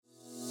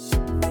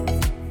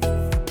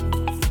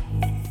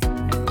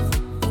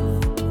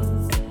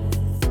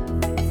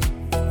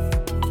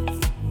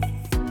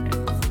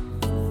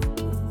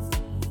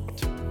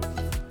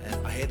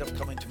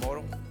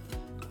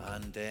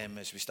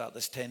start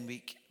this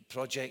 10-week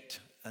project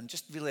and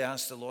just really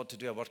ask the Lord to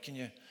do a work in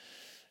you.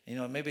 You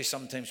know, maybe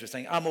sometimes we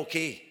think, I'm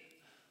okay.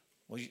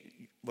 Well,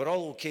 we're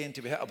all okay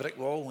until we hit a brick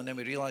wall, and then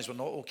we realize we're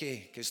not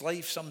okay, because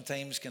life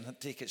sometimes can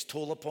take its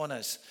toll upon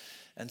us.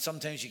 And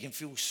sometimes you can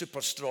feel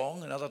super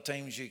strong, and other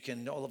times you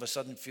can all of a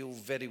sudden feel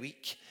very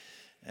weak.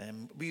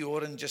 Wee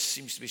Oren just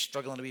seems to be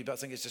struggling a wee bit. I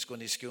think it's just going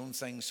to school and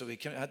things. So we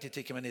had to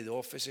take him into the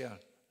office here,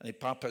 in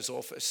Papa's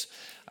office.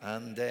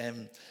 And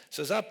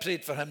so as I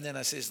prayed for him, then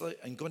I says, look,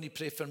 I'm going to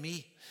pray for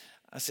me.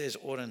 I says,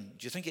 Oren,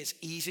 do you think it's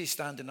easy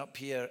standing up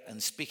here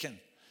and speaking?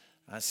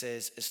 I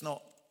says, it's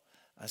not.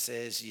 I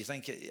says, you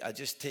think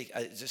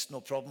it's just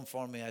no problem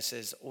for me? I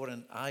says,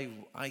 Oren, I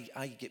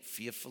get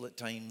fearful at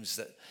times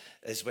that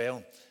as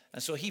well.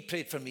 And so he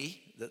prayed for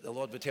me that the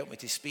Lord would help me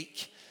to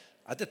speak.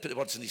 I did put the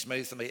words in his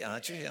mouth, I might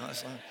add you.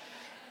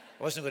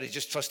 I wasn't going to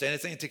just trust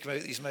anything to come out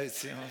of his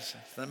mouth,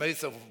 the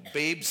mouth of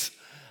babes.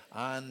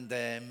 And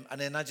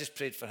then I just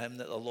prayed for him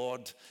that the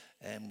Lord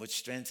would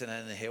strengthen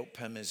and help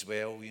him as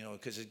well,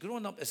 because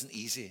growing up isn't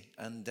easy.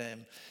 And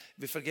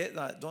we forget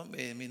that, don't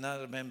we? I mean,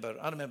 I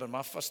remember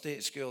my first day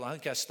at school. I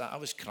think I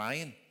was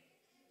crying,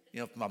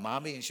 for my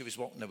mommy, and she was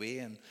walking away.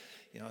 And,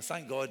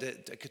 thank God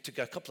it took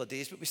a couple of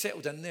days, but we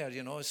settled in there,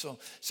 So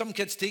some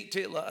kids take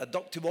to it like a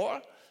duck to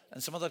water,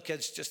 and some other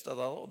kids just are a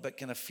little bit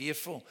kind of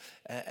fearful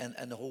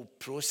in the whole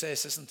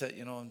process, isn't it?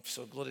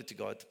 So glory to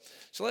God.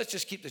 So let's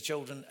just keep the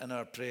children in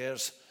our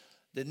prayers.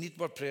 They need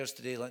more prayers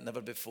today like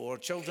never before.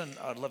 Children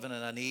are living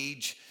in an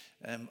age,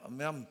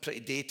 I'm pretty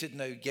dated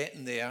now,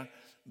 getting there,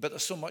 but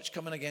there's so much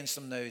coming against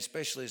them now,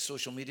 especially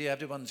social media.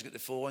 Everyone's got the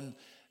phone,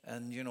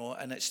 and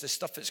and it's the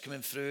stuff that's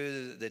coming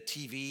through, the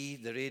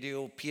TV, the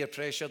radio, peer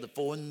pressure, the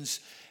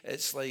phones.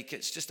 It's like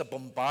it's just a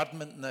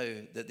bombardment now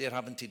that they're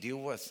having to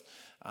deal with.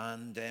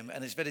 And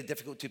it's very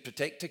difficult to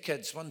protect the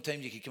kids. One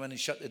time you could come in and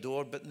shut the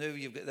door, but now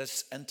you've got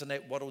this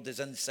internet world is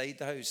inside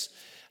the house.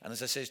 And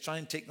as I say, try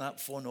and take that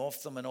phone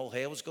off them and all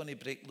hell's going to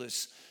break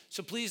loose.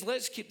 So please,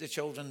 let's keep the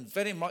children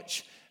very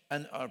much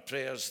in our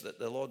prayers, that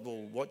the Lord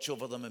will watch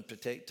over them and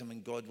protect them,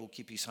 and God will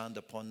keep his hand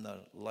upon their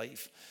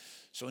life.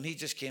 So when he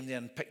just came there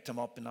and picked him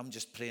up, and I'm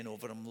just praying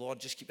over him, Lord,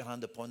 just keep your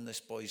hand upon this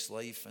boy's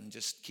life and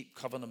just keep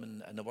covering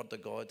him in the word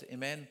of God.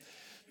 Amen.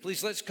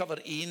 Please, let's cover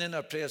Ian in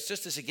our prayers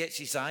just as he gets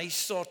his eyes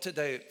sorted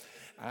out.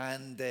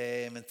 And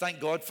thank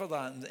God for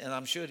that. And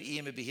I'm sure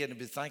Ian will be here and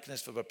be thanking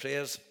us for our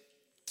prayers.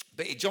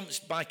 But he jumps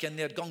back in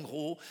there,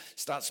 gung-ho,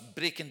 starts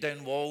breaking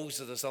down walls.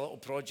 So there's a little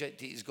project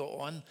that he's got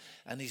on,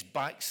 and his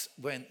back's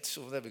went.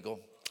 So there we go.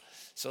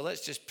 So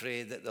let's just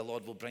pray that the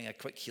Lord will bring a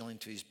quick healing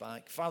to his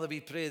back. Father, we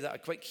pray that a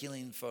quick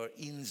healing for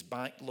Ian's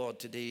back, Lord,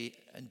 today,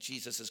 in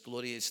Jesus'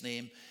 glorious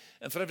name.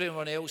 And for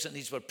everyone else that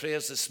needs our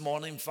prayers this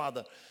morning,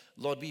 Father,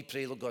 Lord, we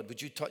pray, Lord God,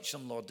 would you touch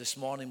them, Lord, this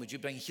morning? Would you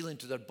bring healing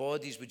to their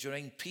bodies? Would you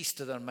bring peace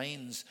to their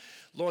minds?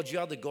 Lord, you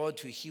are the God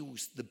who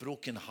heals the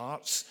broken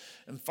hearts.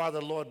 And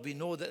Father, Lord, we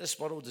know that this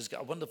world has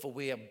got a wonderful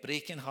way of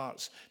breaking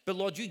hearts. But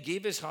Lord, you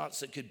gave us hearts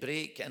that could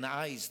break and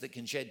eyes that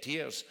can shed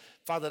tears.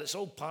 Father, it's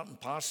all part and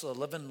parcel of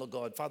living, Lord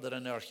God, Father,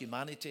 in our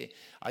humanity.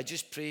 I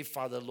just pray,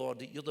 Father, Lord,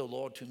 that you're the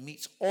Lord who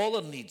meets all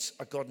our needs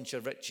according to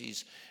your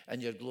riches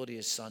and your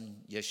glorious Son,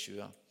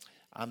 Yeshua.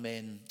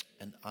 Amen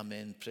and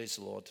amen. Praise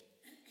the Lord.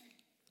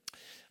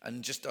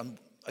 And just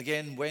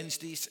again,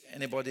 Wednesdays,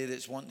 anybody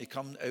that's wanting to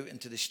come out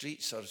into the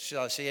streets, or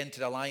shall I say into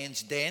the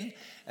Lion's Den,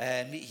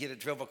 meet here at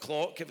 12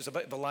 o'clock. It was a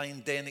bit of a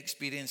Lion Den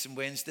experience on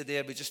Wednesday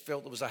there. We just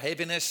felt there was a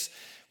heaviness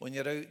when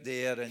you're out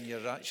there and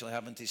you're actually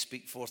having to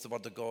speak forth the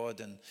word of God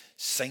and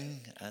sing.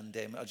 And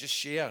I'll just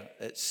share,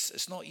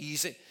 it's not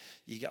easy.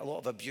 You get a lot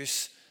of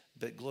abuse,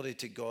 but glory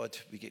to God,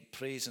 we get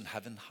praise in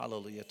heaven,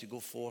 hallelujah, to go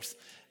forth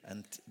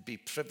and be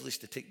privileged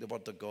to take the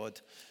word of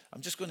God.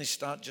 I'm just going to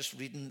start just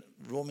reading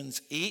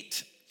Romans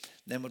 8.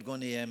 Then we're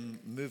going to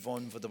move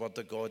on with the word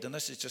of God. And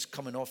this is just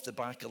coming off the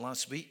back of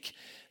last week.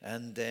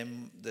 And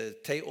the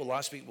title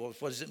last week was,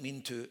 what does it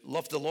mean to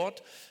love the Lord?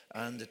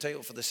 And the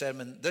title for the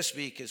sermon this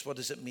week is, what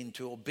does it mean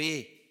to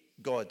obey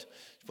God?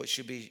 Which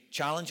should be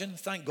challenging.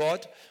 Thank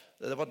God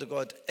that the word of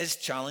God is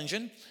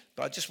challenging.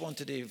 But I just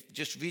wanted to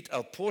just read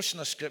a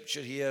portion of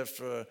scripture here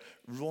for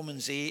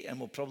Romans 8, and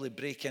we'll probably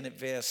break in at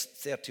verse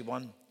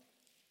 31.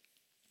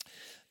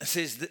 It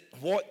says,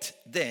 what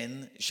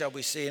then shall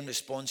we say in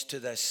response to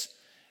this?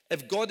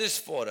 If God is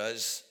for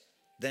us,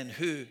 then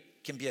who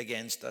can be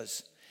against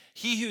us?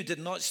 He who did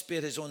not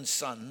spare his own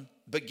son,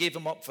 but gave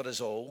him up for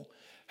us all,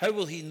 how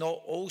will he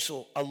not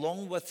also,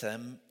 along with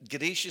him,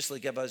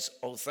 graciously give us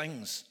all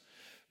things?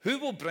 Who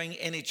will bring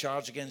any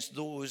charge against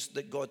those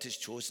that God has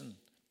chosen?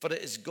 For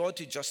it is God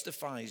who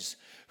justifies.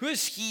 Who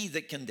is he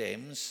that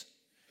condemns?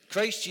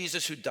 Christ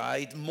Jesus, who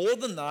died, more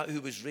than that, who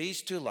was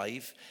raised to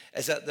life,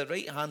 is at the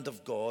right hand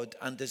of God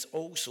and is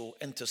also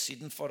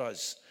interceding for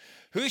us.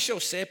 Who shall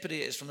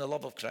separate us from the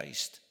love of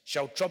Christ?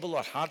 Shall trouble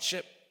or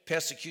hardship,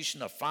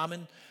 persecution or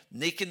famine,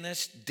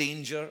 nakedness,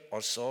 danger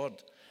or sword?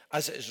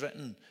 As it is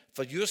written,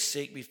 for your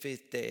sake we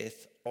face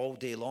death all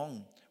day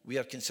long. We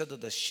are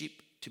considered as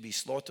sheep to be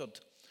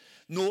slaughtered.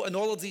 No, in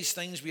all of these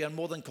things we are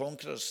more than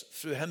conquerors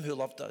through him who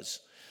loved us.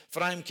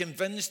 For I am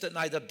convinced that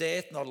neither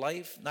death nor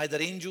life, neither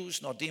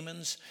angels nor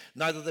demons,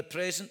 neither the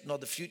present nor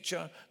the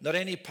future, nor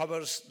any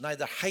powers,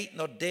 neither height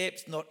nor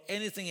depth, nor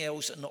anything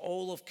else in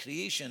all of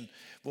creation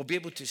will be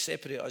able to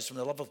separate us from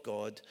the love of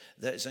God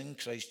that is in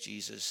Christ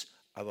Jesus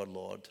our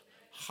Lord.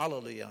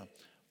 Hallelujah.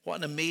 What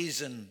an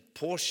amazing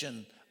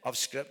portion of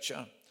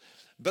Scripture.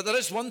 But there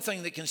is one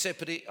thing that can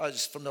separate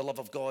us from the love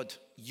of God.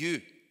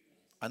 You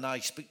and I,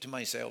 speak to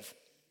myself.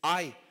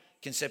 I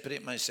can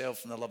separate myself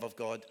from the love of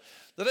God.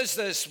 There is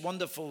this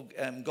wonderful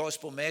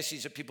gospel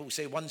message that people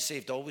say, once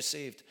saved, always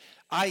saved.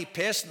 I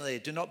personally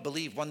do not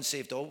believe once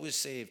saved, always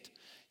saved.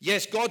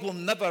 Yes, God will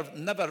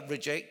never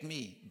reject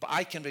me, but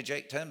I can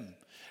reject him.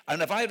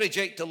 And if I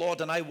reject the Lord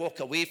and I walk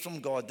away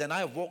from God, then I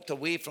have walked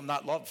away from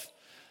that love.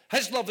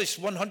 His love is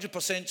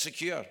 100%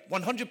 secure,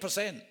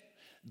 100%.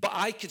 But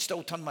I could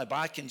still turn my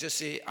back and just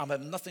say, I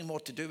have nothing more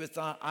to do with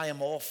that. I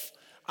am off.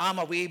 I'm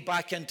away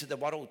back into the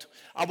world.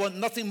 I want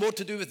nothing more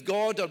to do with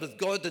God or with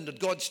God and with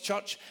God's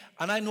church.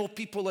 And I know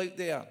people out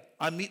there,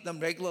 I meet them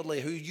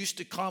regularly, who used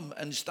to come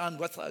and stand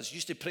with us,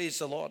 used to praise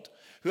the Lord,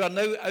 who are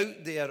now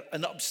out there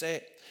and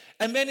upset.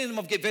 And many of them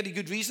have got very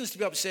good reasons to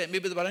be upset.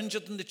 Maybe they were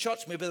injured in the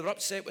church. Maybe they were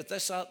upset with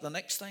this, that, the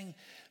next thing.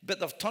 But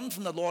they've turned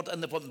from the Lord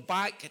and they've went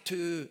back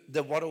to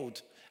the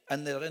world.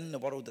 And they're in the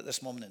world at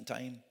this moment in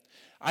time.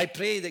 I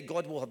pray that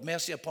God will have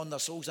mercy upon their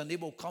souls and they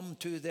will come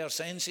to their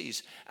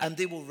senses and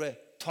they will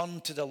return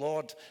to the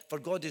Lord. For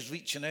God is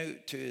reaching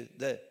out to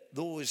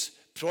those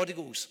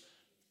prodigals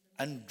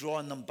and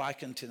drawing them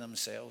back into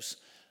themselves.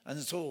 And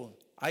so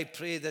I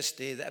pray this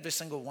day that every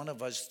single one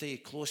of us stay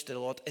close to the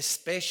Lord,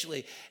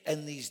 especially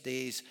in these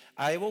days.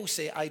 I will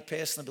say I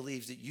personally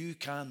believe that you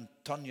can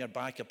turn your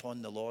back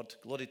upon the Lord.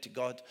 Glory to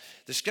God.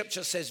 The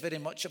scripture says very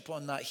much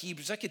upon that.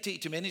 Hebrews, I could take you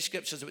to many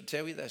scriptures that would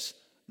tell you this.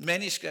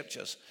 Many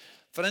scriptures.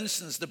 For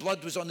instance, the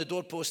blood was on the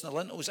doorposts and the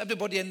lintels.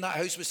 Everybody in that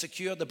house was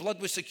secure. The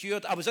blood was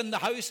secured. I was in the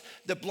house.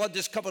 The blood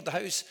has covered the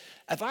house.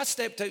 If I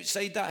stepped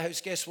outside that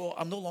house, guess what?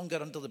 I'm no longer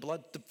under the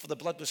blood. For the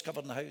blood was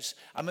covered in the house.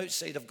 I'm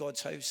outside of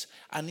God's house.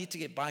 I need to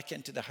get back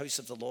into the house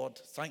of the Lord.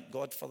 Thank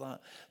God for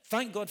that.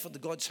 Thank God for the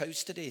God's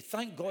house today.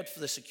 Thank God for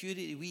the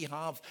security we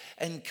have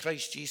in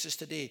Christ Jesus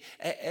today.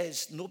 It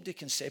is, nobody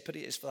can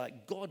separate us for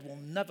that. God will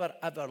never,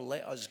 ever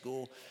let us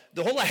go.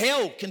 The whole of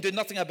hell can do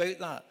nothing about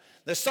that.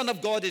 The Son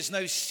of God is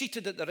now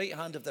seated at the right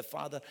hand of the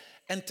Father,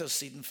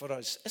 interceding for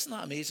us. Isn't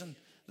that amazing?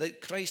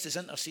 That Christ is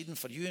interceding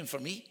for you and for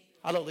me.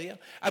 Hallelujah.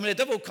 I mean, the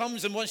devil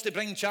comes and wants to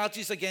bring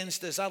charges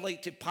against us. I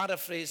like to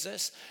paraphrase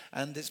this,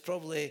 and it's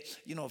probably,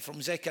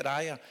 from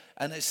Zechariah.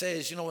 And it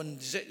says, when,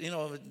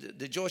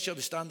 the Joshua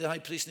was standing, the high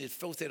priest, and he had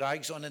filthy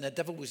rags on, and the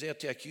devil was there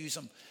to accuse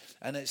him.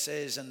 And it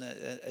says,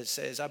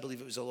 I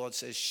believe it was the Lord,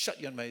 says,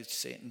 shut your mouth,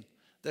 Satan.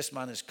 This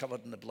man is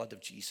covered in the blood of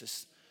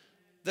Jesus.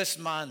 This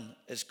man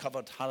is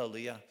covered,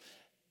 hallelujah.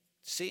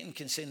 Satan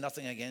can say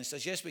nothing against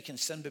us. Yes, we can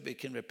sin, but we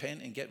can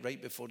repent and get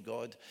right before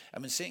God.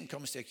 And when Satan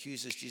comes to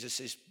accuse us, Jesus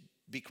says,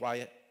 be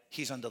quiet.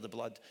 He's under the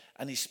blood.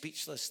 And he's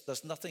speechless.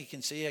 There's nothing he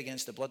can say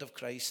against the blood of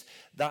Christ.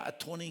 That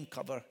atoning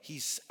cover,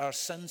 our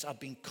sins have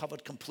been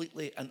covered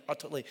completely and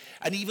utterly.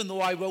 And even though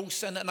I will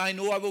sin, and I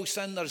know I will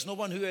sin, there's no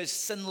one who is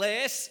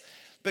sinless.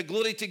 But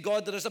glory to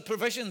God, there is a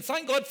provision.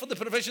 Thank God for the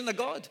provision of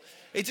God.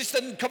 He just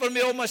didn't cover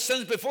me all my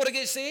sins before I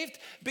get saved,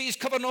 but he's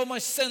covering all my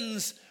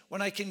sins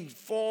when I can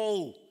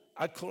fall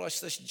across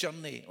this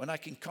journey, when I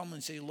can come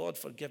and say, Lord,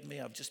 forgive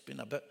me. I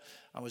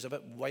was a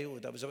bit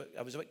wild. I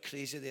was a bit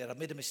crazy there. I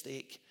made a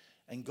mistake.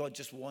 And God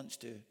just wants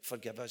to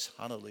forgive us.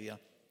 Hallelujah.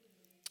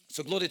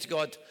 So glory to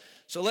God.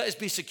 So let us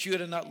be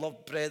secure in that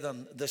love,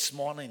 brethren, this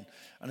morning.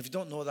 And if you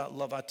don't know that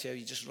love, I tell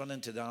you, just run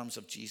into the arms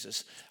of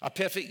Jesus. A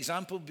perfect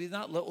example would be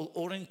that little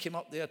Oren came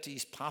up there to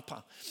his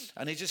papa.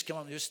 And he just came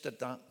up and just did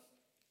that.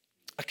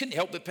 I couldn't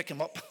help but pick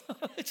him up.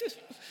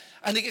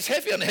 And it gets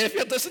heavier and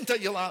heavier, doesn't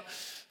it? You're like,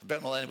 I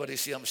better not let anybody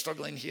see I'm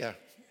struggling here.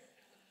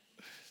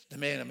 The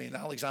men,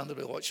 Alexander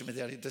will be watching me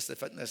there. He does the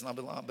fitness, and I'll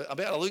be like, but I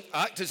better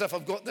act as if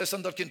I've got this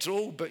under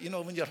control. But,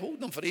 when you're holding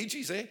them for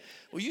ages,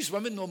 well, you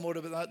women know more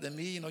about that than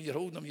me. You're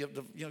holding them,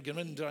 you're going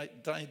in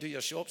trying to do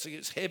your shops. So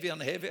it's heavier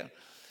and heavier.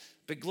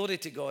 But glory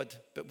to God.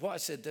 But what I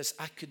said this,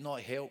 I could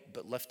not help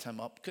but lift him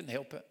up. Couldn't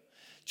help it.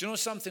 Do you know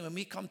something? When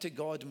we come to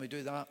God and we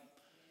do that,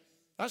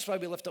 that's why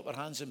we lift up our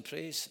hands in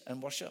praise and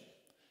worship.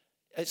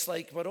 It's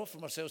like we're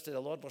offering ourselves to the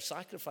Lord. We're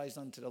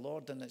sacrificing unto the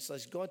Lord. And it's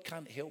like God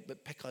can't help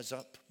but pick us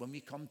up when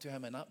we come to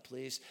him in that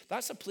place.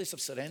 That's a place of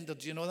surrender.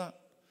 Do you know that?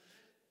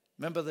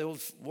 Remember the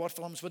old war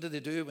films? What do they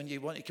do when you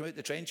want to come out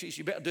the trenches?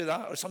 You better do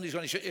that or somebody's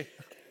going to shoot you.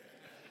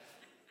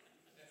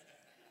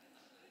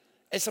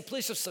 It's a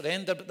place of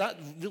surrender, but that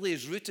really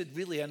is rooted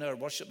really in our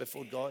worship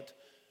before God.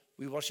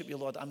 We worship you,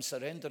 Lord. I'm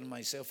surrendering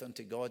myself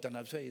unto God. And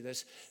I'll tell you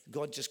this,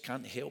 God just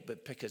can't help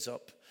but pick us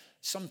up.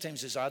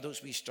 Sometimes as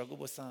adults, we struggle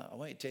with that. I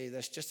want to tell you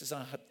this, just as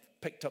I had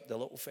picked up the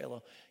little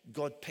fellow,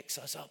 God picks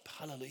us up,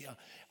 hallelujah.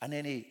 And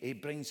then he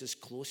brings us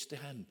close to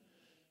him.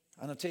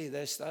 And I'll tell you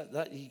this,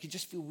 that you could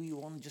just feel wee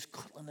one just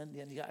cuddling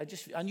in there. And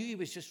I knew he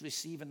was just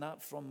receiving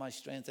that from my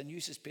strength. And you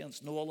as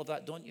parents know all of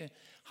that, don't you?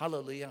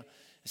 Hallelujah.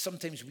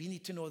 Sometimes we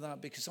need to know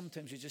that, because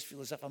sometimes we just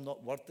feel as if I'm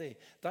not worthy.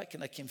 That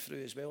kind of came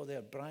through as well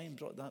there. Brian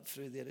brought that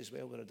through there as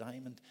well with a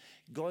diamond.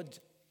 God,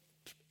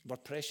 we're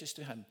precious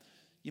to him.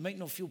 You might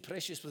not feel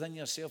precious within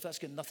yourself. That's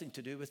got nothing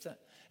to do with it.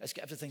 It's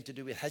got everything to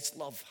do with his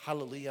love,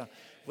 hallelujah,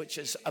 which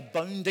is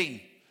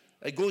abounding.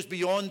 It goes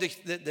beyond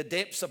the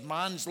depths of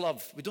man's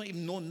love. We don't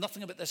even know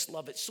nothing about this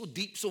love. It's so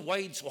deep, so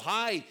wide, so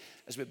high,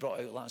 as we brought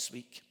out last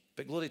week.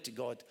 But glory to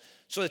God.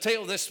 So the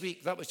title this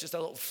week, that was just a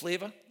little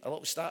flavor, a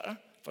little starter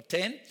for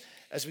 10.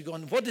 As we go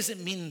on, what does it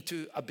mean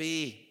to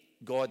obey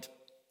God?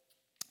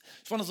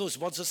 It's one of those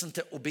words, isn't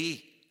it?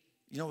 Obey.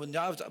 You know, when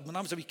I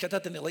was a wee kid, I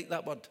didn't like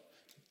that word.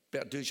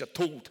 Better do as you're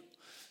told.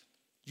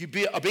 You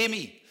obey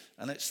me.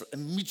 And it's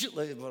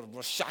immediately,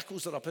 we're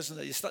shackles are up, isn't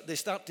it? They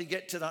start to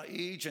get to that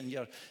age, and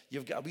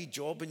you've got a wee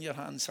job in your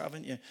hands,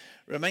 haven't you?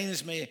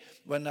 Reminds me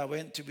when I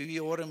went to wee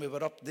Oran, we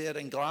were up there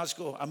in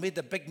Glasgow. I made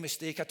the big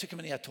mistake. I took him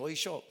into a toy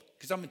shop,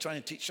 because I've been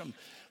trying to teach him,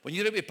 when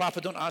you're out with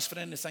Papa, don't ask for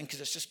anything,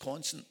 because it's just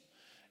constant.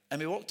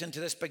 And we walked into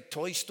this big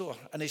toy store,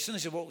 and as soon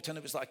as he walked in,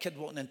 it was like a kid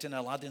walking into an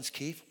Aladdin's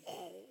cave.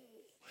 Oh.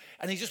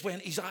 And he just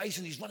went, his eyes,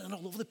 and he's running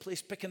all over the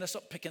place, picking this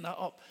up, picking that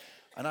up.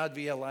 And I'd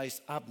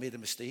realised, I've made a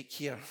mistake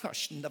here. I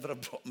should never have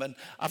brought him in.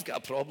 I've got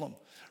a problem.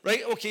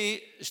 Right, okay,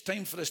 it's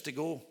time for us to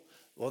go.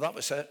 Well, that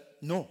was it.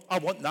 No, I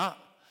want that.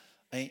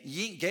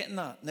 You ain't getting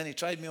that. And then he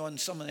tried me on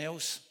someone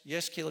else.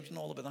 Yes, Caleb, you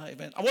know all about that. He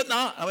went, I want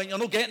that. I went, you're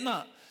not getting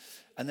that.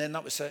 And then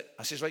that was it.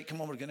 I says, right, come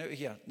on, we're going out of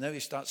here. Now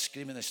he starts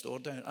screaming the store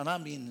down. And I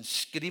mean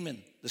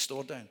screaming the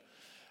store down.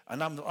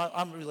 And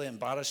I'm really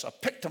embarrassed. I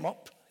picked him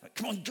up. Like,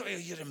 come on, get out of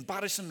here, you're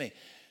embarrassing me.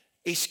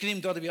 He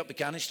screamed all the way up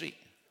Buchanan Street.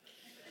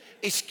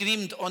 He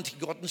screamed onto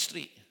Gordon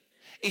Street.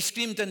 He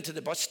screamed into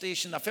the bus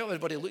station. I felt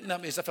everybody looking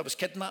at me as if I was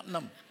kidnapping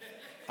them.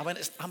 I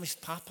went, I'm his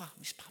papa,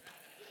 Miss Papa.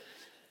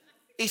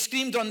 He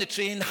screamed on the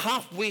train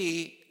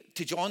halfway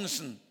to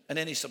Johnson, and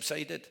then he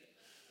subsided.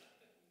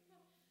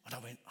 And I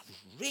went, I'm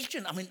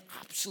raging. I mean,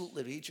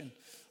 absolutely raging.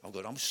 I'm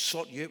going, I'm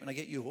sorting you out when I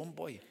get you home,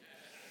 boy.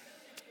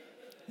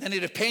 Then he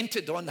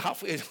repented on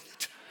halfway.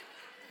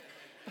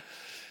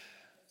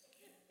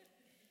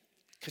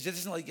 Because he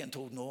doesn't like getting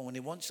told no. When he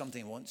wants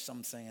something, he wants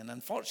something. And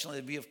unfortunately,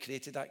 we have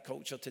created that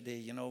culture today.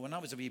 You know, when I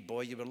was a wee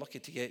boy, you were lucky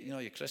to get, you know,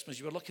 your Christmas,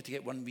 you were lucky to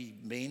get one wee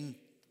main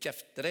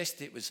gift. The rest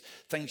of it was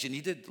things you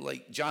needed,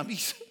 like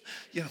jammies,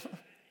 you know.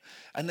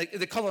 And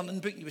the colouring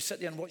in book, you would sit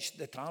there and watch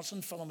the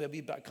Tarzan film with a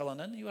wee bit of colouring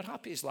in. You were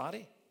happy as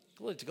Larry.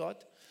 Glory to God.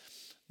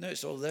 Now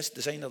it's all this,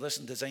 designer this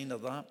and designer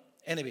that.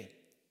 Anyway,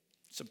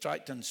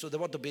 subtracting. So the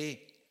word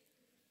obey.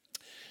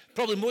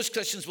 Probably most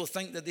Christians will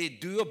think that they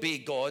do obey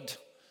God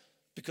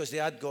because they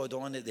add God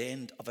on at the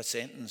end of a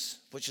sentence,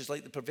 which is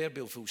like the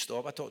proverbial full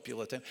stop. I talk to people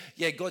all the time.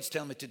 Yeah, God's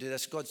telling me to do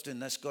this. God's doing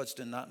this. God's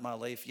doing that in my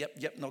life.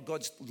 Yep. No,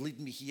 God's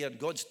leading me here.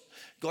 God's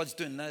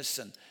doing this.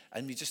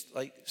 And we just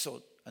like,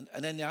 so,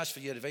 and then they ask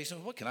for your advice.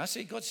 And what can I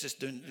say? God's just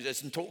doing,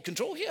 it's in total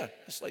control here.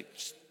 It's like,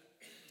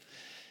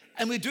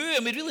 and we do,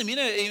 and we really mean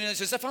it. I mean,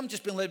 it's as if I'm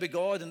just being led by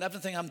God and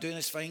everything I'm doing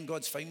is fine.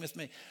 God's fine with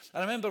me.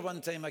 I remember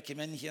one time I came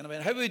in here and I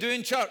went, how are we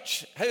doing,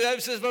 church?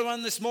 How's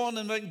everyone this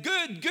morning? I went,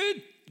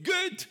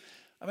 good.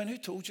 I mean, who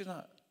told you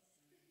that?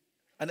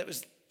 And it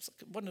was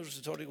one of those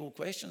rhetorical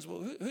questions.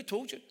 Well, who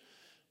told you?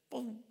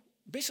 Well,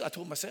 basically, I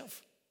told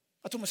myself,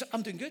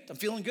 I'm doing good. I'm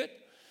feeling good.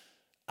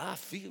 I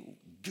feel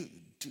good.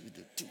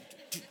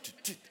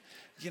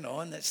 You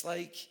know, and it's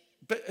like,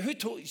 but who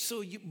told you?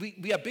 So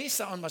we base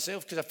that on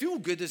myself because I feel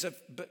good as if,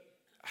 but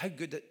how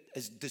good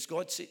is, does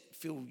God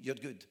feel you're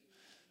good?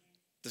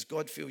 Does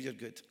God feel you're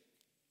good?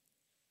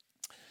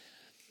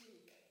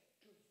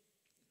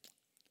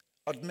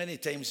 Or many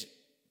times,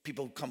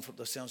 people comfort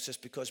themselves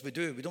just because we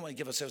do. We don't want to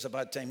give ourselves a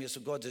bad time here.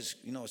 So God is,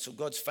 you know, so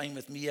God's fine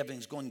with me.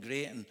 Everything's going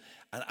great, and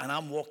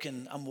I'm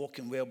walking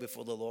well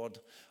before the Lord.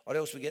 Or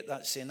else we get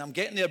that saying, I'm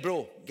getting there,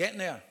 bro, getting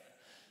there.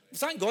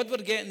 Thank God we're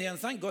getting there, and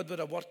thank God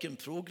we're a work in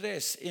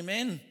progress.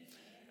 Amen.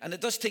 And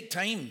it does take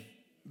time,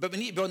 but we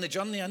need to be on the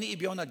journey. I need to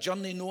be on a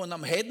journey knowing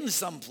I'm heading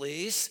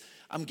someplace.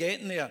 I'm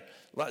getting there.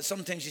 Like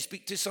sometimes you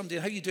speak to somebody,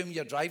 how you doing with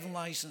your driving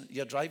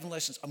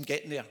lessons? I'm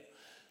getting there.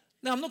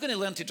 Now, I'm not going to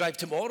learn to drive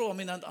tomorrow. I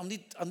mean, I'll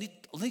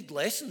need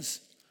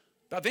lessons.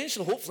 But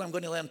eventually, hopefully, I'm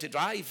going to learn to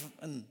drive,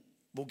 and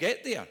we'll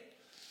get there.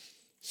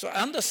 So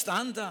I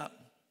understand that.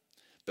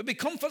 But we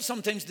comfort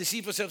sometimes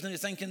deceive ourselves into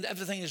thinking that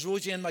everything is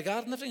rosy in my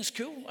garden. Everything's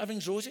cool.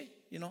 Everything's rosy,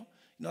 you know.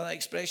 You know that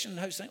expression,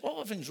 how's things?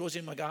 Oh, everything's rosy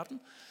in my garden.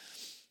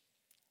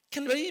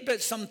 Can be a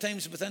bit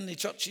sometimes within the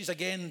churches,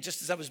 again,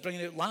 just as I was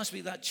bringing out last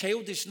week, that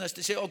childishness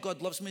to say, oh,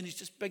 God loves me, and he's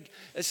just big.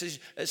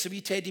 It's a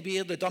wee teddy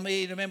bear, the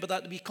dummy, remember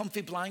that, the wee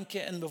comfy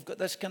blanket, and we've got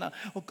this kind of,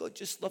 oh, God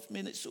just loved me,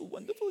 and it's so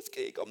wonderful. It's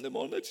great. Come in the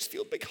morning, I just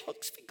feel big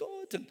hugs for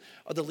God.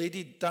 Or the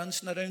lady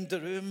dancing around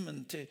the room,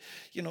 and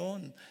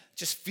and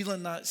just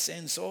feeling that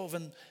sense of.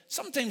 And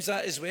sometimes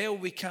that as well,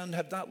 we can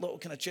have that little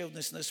kind of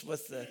childishness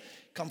with the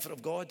comfort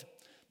of God.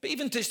 But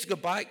even just to go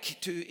back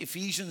to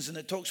Ephesians, and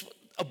it talks about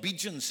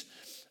obedience.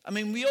 I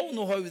mean, we all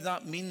know how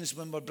that means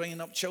when we're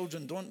bringing up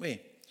children, don't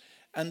we?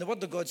 And the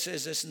Word of God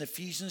says this in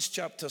Ephesians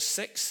chapter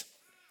 6.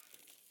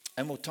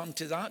 And we'll turn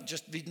to that,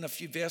 just reading a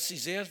few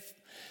verses there.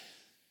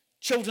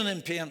 Children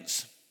and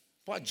parents,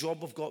 what a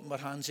job we've got in our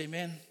hands,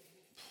 amen.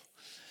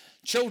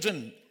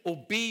 Children,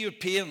 obey your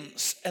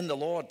parents in the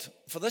Lord,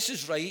 for this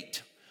is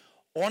right.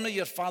 Honor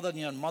your father and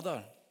your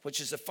mother, which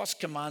is the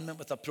first commandment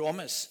with a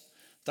promise,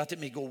 that it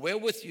may go well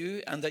with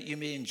you and that you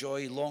may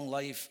enjoy long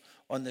life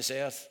on this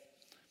earth.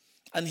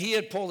 And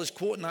here Paul is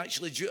quoting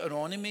actually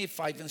Deuteronomy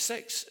 5 and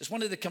 6. It's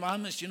one of the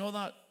commandments, do you know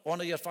that?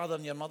 Honor your father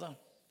and your mother.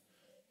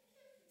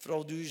 For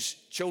all those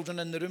children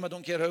in the room, I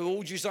don't care how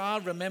old you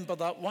are, remember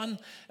that one.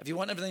 If you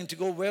want everything to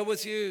go well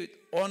with you,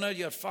 honor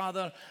your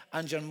father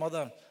and your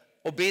mother.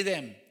 Obey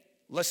them.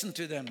 Listen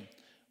to them.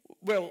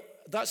 Well,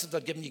 that's if they're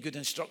giving you good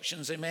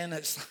instructions, amen.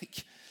 It's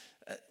like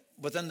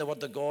within the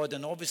Word of God.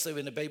 And obviously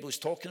when the Bible's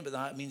talking about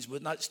that, it means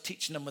that's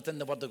teaching them within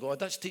the Word of God.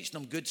 That's teaching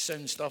them good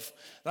sound stuff.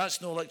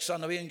 That's no like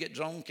son away and get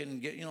drunk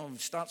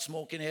and start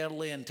smoking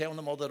early and telling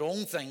them all the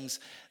wrong things.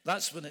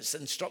 That's when it's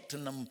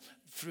instructing them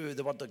through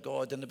the Word of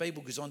God. And the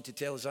Bible goes on to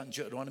tell us that in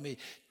Deuteronomy.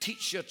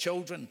 Teach your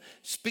children.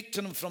 Speak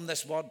to them from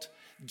this Word.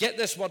 Get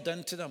this Word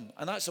into them.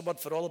 And that's a word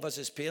for all of us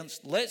as parents.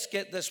 Let's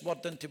get this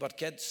Word into our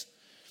kids.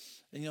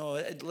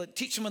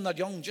 Teach them when they're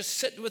young. Just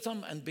sit with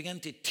them and begin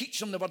to teach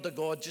them the Word of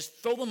God. Just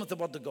fill them with the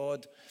Word of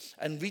God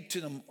and read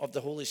to them of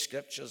the Holy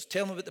Scriptures.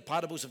 Tell them about the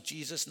parables of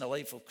Jesus and the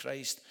life of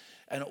Christ,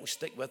 and it will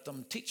stick with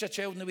them. Teach a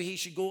child in the way he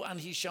should go, and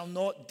he shall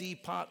not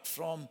depart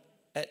from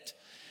it.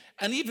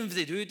 And even if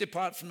they do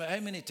depart from it, how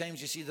many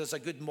times you see there's a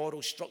good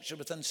moral structure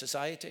within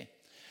society?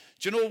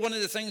 Do you know one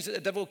of the things that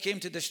the devil came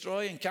to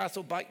destroy, and Kath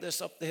will back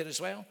this up there as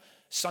well?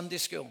 Sunday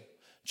school.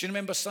 Do you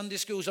remember Sunday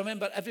schools? I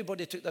remember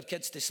everybody took their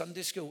kids to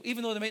Sunday school,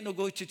 even though they might not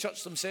go to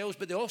church themselves,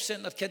 but they all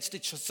sent their kids to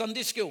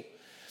Sunday school.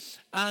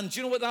 And do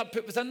you know what that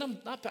put within them?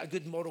 That put a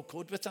good moral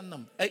code within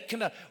them. It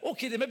kind of,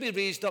 okay, they maybe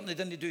raised up and they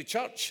didn't do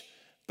church,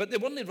 but they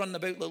weren't running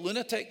about like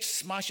lunatics,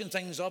 smashing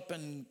things up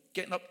and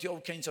getting up to all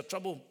kinds of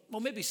trouble.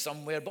 Well, maybe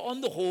somewhere, but on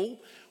the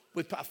whole,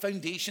 we put a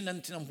foundation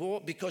into them.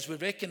 What? Because we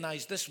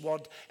recognise this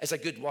word is a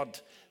good word.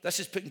 This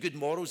is putting good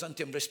morals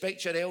into them.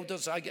 Respect your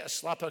elders. I get a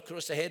slapper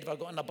across the head if I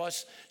got on a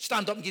bus.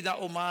 Stand up and give that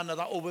old man or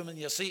that old woman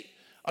your seat.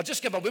 Or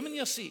just give a woman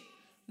your seat.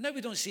 Now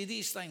we don't see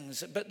these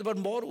things. But there were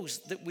morals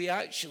that we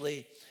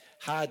actually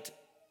had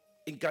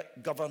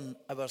govern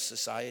our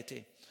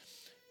society.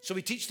 So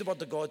we teach the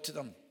word of God to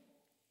them.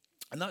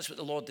 And that's what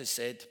the Lord has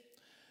said.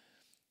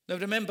 Now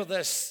remember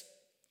this,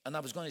 and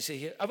I was going to say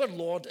here, our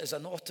Lord is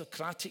an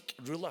autocratic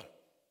ruler.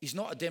 He's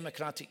not a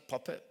democratic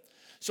puppet.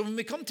 So when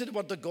we come to the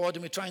Word of God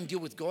and we try and deal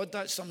with God,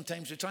 that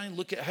sometimes we try and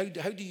look at how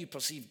do you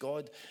perceive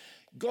God?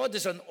 God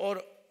is an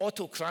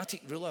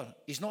autocratic ruler.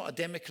 He's not a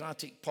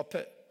democratic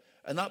puppet.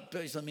 And that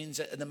basically means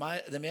that in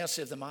the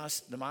mercy of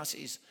the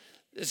masses.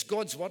 It's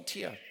God's word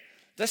here.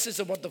 This is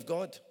the Word of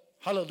God.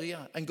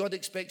 Hallelujah. And God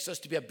expects us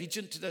to be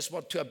obedient to this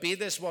word, to obey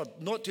this word,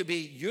 not to obey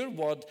your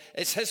word.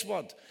 It's his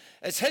word.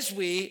 It's his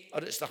way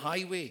or it's the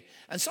highway.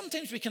 And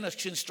sometimes we can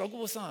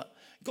struggle with that.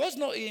 God's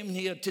not even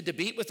here to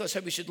debate with us how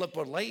we should live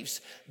our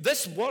lives.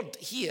 This word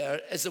here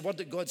is the word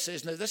that God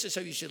says, now this is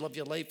how you should live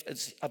your life.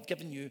 I've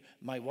given you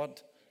my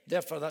word.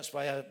 Therefore, that's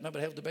why I remember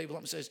held the Bible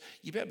up and says,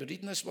 you better be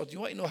reading this word. You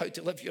want to know how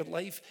to live your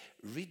life?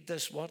 Read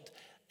this word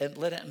and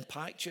let it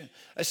impact you.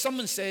 As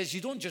someone says,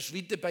 you don't just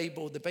read the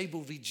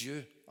Bible reads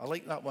you. I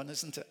like that one,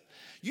 isn't it?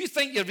 You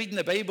think you're reading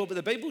the Bible, but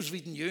the Bible's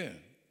reading you.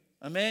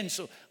 Amen.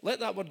 So let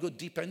that word go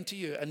deep into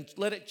you and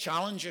let it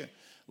challenge you.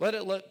 Let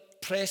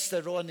it press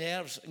the raw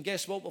nerves. And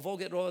guess what? We've all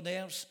got raw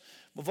nerves.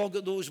 We've all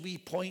got those wee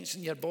points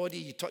in your body.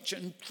 You touch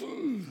it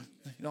and,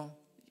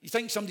 you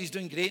think somebody's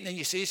doing great and then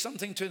you say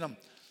something to them.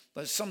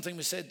 There's something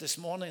we said this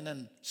morning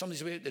and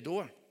somebody's away out the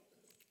door.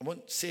 I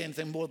won't say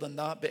anything more than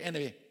that, but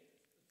anyway,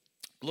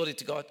 glory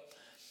to God.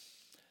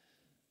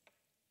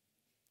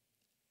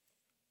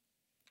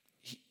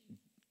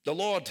 The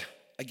Lord,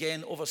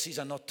 again, oversees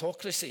an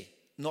autocracy,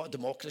 not a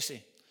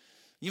democracy.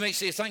 You might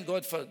say, thank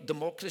God for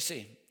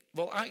democracy.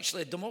 Well,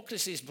 actually,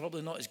 democracy is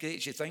probably not as great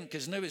as you think,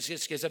 because now it's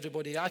just because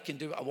everybody, I can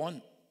do what I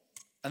want.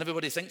 And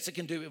everybody thinks they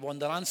can do what they want.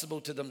 They're answerable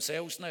to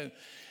themselves now.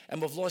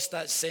 And we've lost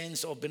that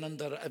sense of being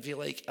under, if you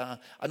like,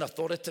 an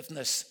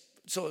authoritativeness.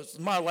 So it's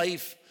my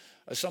life,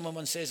 as someone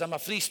once says, I'm a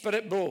free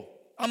spirit, bro.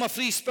 I'm a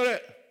free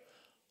spirit.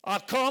 I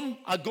come,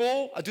 I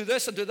go, I do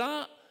this, I do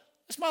that.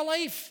 It's my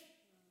life.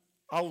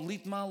 I'll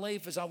lead my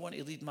life as I want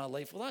to lead my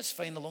life. Well, that's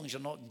fine as long as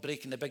you're not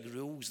breaking the big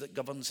rules that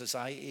govern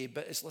society.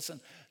 But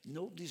listen,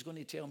 nobody's going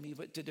to tell me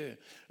what to do.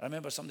 I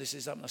remember somebody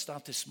says that when I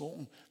started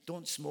smoking,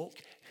 don't smoke.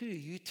 Who are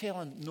you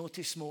telling no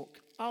to smoke?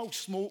 I'll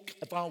smoke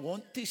if I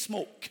want to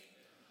smoke.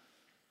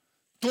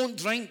 Don't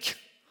drink.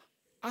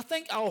 I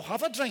think I'll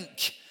have a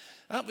drink.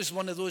 That was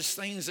one of those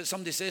things that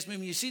somebody says to me,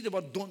 when you see the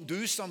word don't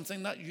do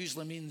something, that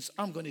usually means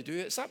I'm going to do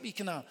it. It's that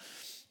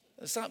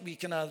wee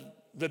kind of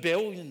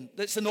rebellion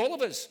that's in all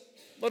of us.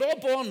 We're all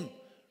born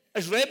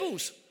as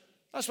rebels.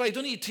 That's why you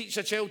don't need to teach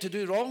a child to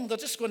do wrong. They're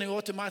just going to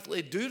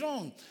automatically do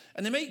wrong.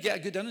 And they might get a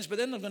good innings, but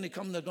then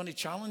they're going to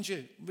challenge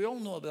you. We all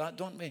know about that,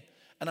 don't we?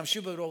 And I'm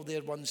sure we're all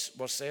there once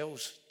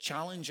ourselves,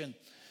 challenging.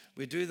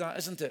 We do that,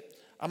 isn't it?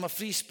 I'm a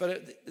free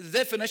spirit. The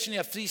definition of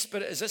a free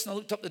spirit is this, and I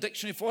looked up the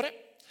dictionary for it.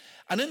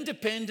 An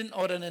independent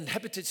or an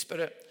inhibited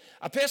spirit.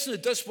 A person who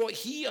does what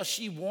he or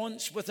she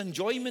wants with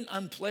enjoyment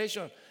and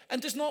pleasure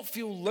and does not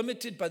feel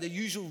limited by the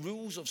usual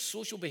rules of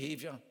social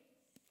behavior.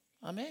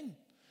 Amen.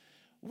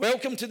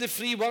 Welcome to the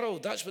free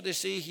world. That's what they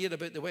say here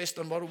about the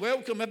Western world.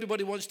 Welcome.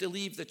 Everybody wants to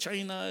leave the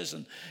Chinas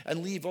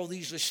and leave all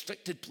these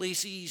restricted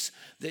places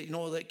that,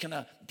 that kind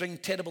of bring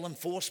terrible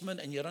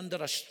enforcement, and you're under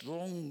a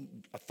strong,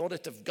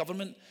 authoritative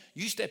government.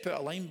 You step out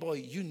of line, boy,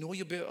 you know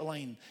you're out of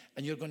line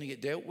and you're going to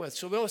get dealt with.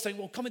 So we always think,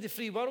 well, come to the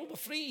free world, we're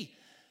free.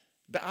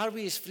 But are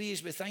we as free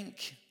as we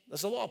think?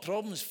 There's a lot of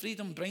problems.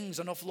 Freedom brings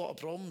an awful lot of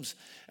problems.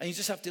 And you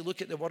just have to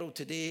look at the world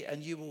today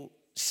and you will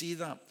see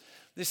that.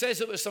 They says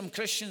there were some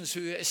Christians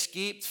who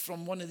escaped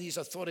from one of these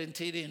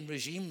authoritarian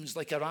regimes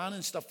like Iran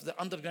and stuff, the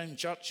underground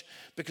church,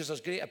 because there's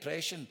great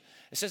oppression.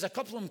 It says a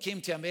couple of them came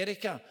to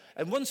America,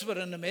 and once we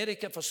were in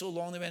America for so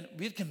long, they went,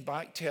 we're going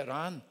back to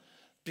Iran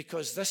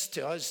because this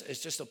to us is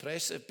just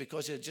oppressive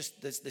because of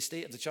just the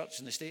state of the church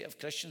and the state of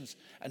Christians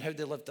and how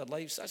they lived their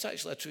lives. That's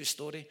actually a true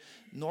story.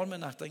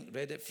 Norman, I think,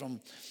 read it from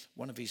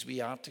one of his wee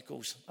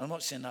articles. I'm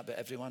not saying that about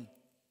everyone.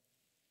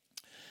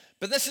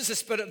 But this is the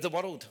spirit of the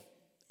world.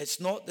 It's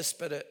not the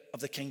spirit of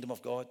the kingdom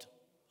of God.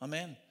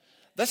 Amen.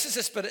 This is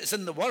the spirit that's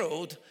in the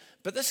world,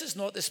 but this is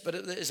not the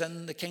spirit that is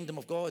in the kingdom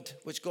of God,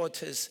 which God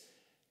has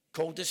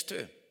called us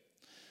to.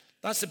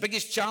 That's the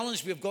biggest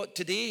challenge we've got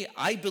today,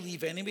 I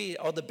believe anyway,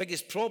 or the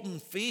biggest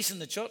problem facing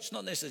the church,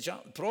 not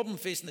necessarily the problem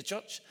facing the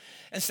church.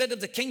 Instead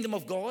of the kingdom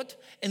of God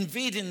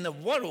invading the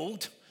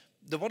world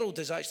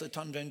has actually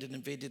turned around and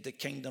invaded the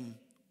kingdom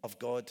of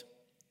God.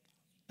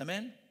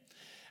 Amen.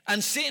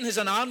 And Satan has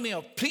an army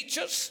of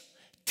preachers,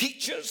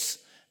 teachers,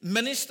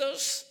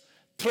 ministers,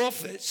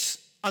 prophets,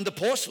 and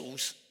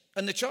apostles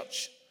in the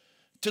church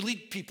to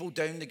lead people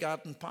down the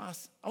garden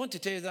path. I want to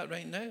tell you that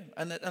right now.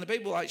 And the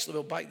Bible actually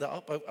will back that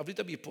up. I'll read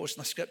a wee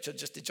portion of scripture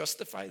just to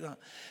justify that.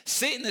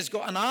 Satan has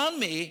got an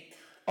army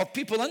of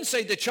people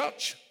inside the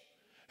church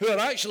who are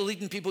actually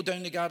leading people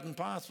down the garden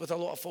path with a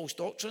lot of false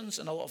doctrines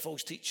and a lot of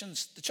false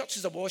teachings. The church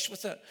is awash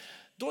with it.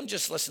 Don't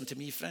just listen to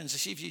me, friends. I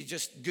see if you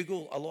just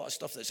Google a lot of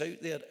stuff that's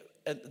out there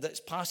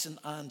that's passing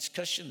as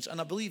Christians, and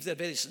I believe they're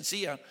very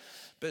sincere.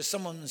 But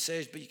someone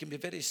says, but you can be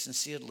very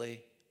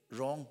sincerely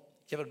wrong.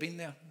 You ever been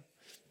there?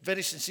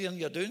 Very sincere and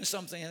you're doing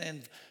something, and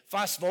then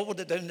fast forward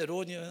it down the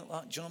road and you're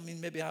like, do you know what I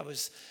mean? Maybe I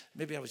was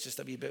just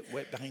a wee bit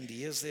wet behind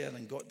the ears there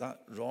and got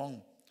that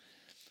wrong.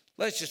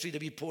 Let's just read a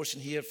wee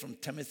portion here from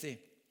Timothy.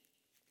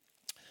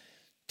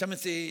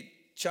 Timothy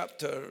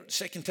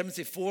 2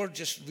 Timothy 4,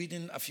 just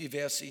reading a few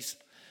verses.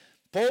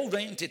 Paul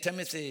writing to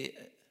Timothy,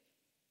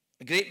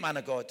 a great man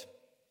of God.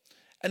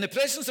 In the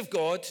presence of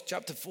God,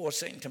 chapter 4,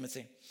 2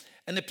 Timothy.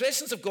 In the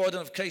presence of God and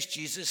of Christ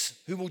Jesus,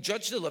 who will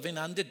judge the living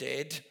and the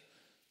dead,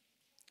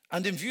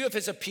 and in view of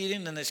his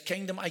appearing in his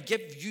kingdom, I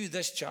give you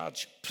this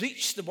charge.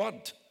 Preach the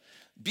word.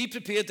 Be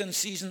prepared in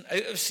season,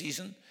 out of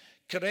season.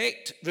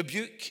 Correct,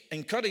 rebuke,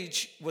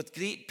 encourage with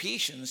great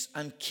patience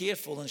and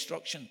careful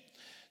instruction.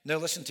 Now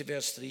listen to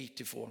verse 3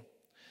 to 4.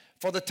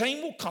 For the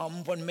time will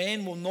come when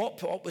men will not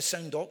put up with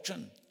sound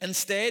doctrine.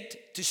 Instead,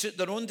 to suit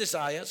their own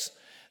desires,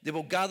 they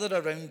will gather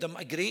around them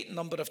a great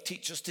number of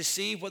teachers to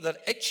say what their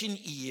itching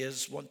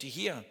ears want to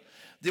hear.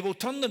 They will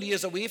turn their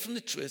ears away from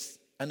the truth,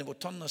 and they will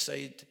turn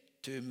aside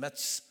to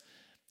myths.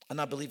 And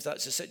I believe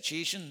that's the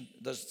situation.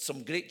 There's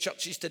some great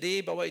churches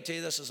today, but I want to tell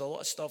you this, there's a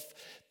lot of stuff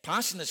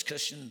passing as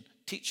Christian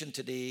teaching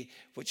today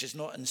which is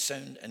not in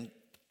sound and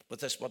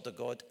with this word of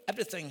God.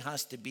 Everything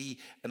has to be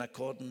in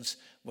accordance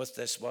with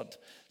this word.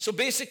 So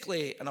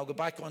basically, and I'll go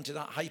back onto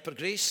that hyper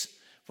grace,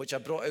 which I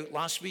brought out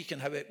last week,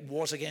 and how it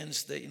wars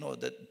against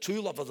the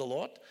true love of the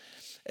Lord.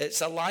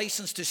 It's a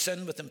license to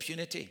sin with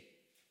impunity.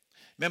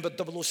 Remember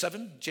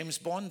 007, James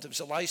Bond? It was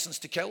a license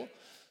to kill.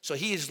 So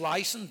he is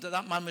licensed,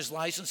 that man was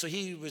licensed, so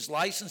he was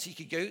licensed, he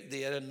could go out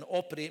there and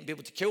operate and be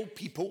able to kill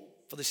people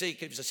for the sake,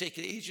 he was a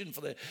secret agent,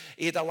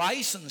 he had a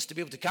license to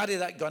be able to carry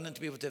that gun and to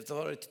be able to have the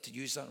authority to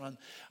use that gun.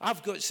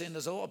 I've got saying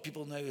there's a lot of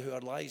people now who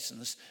are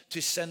licensed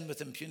to sin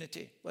with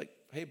impunity. Like,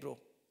 hey bro,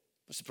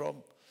 what's the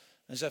problem?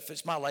 As if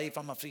it's my life,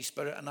 I'm a free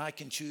spirit, and I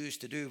can choose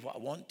to do what I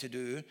want to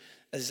do,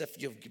 as if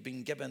you've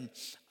been given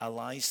a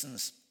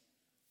license.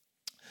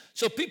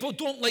 So people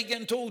don't like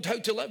getting told how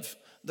to live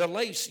their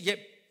lives, yet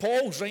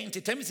Paul's writing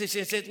to Timothy,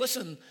 he said,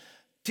 listen,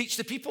 teach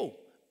the people.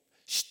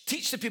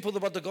 Teach the people the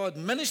word of God.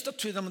 Minister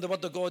to them the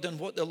word of God and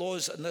what the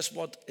laws in this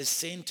word is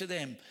saying to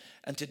them.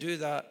 And to do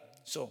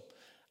that, so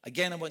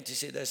again, I want to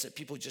say this, that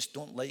people just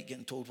don't like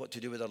getting told what to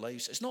do with their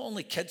lives. It's not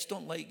only kids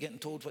don't like getting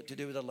told what to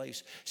do with their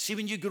lives. See,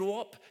 when you grow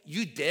up,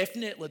 you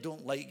definitely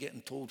don't like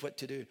getting told what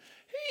to do.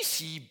 Who's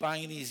he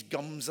banging his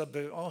gums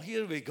about? Oh,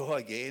 here we go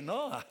again.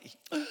 Oh,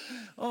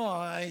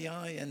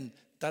 aye. And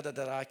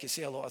da-da-da. I can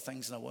say a lot of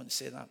things and I won't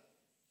say that.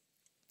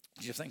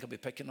 Do you think I'll be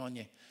picking on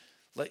you?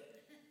 Like,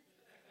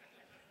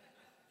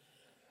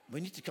 we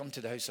need to come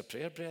to the house of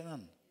prayer,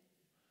 brethren.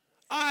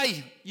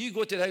 Aye, you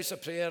go to the house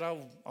of prayer,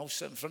 I'll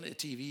sit in front of the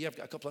TV, I've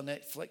got a couple of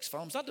Netflix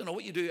films. I don't know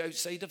what you do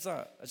outside of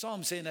that. That's all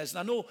I'm saying is, and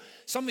I know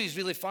somebody's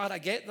really far, I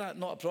get that,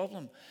 not a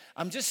problem.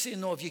 I'm just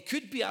saying, no, if you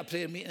could be at a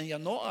prayer meeting and you're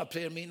not at a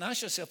prayer meeting,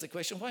 ask yourself the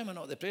question, why am I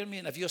not at the prayer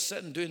meeting? If you're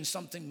sitting doing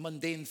something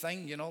mundane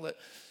thing, that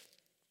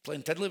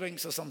playing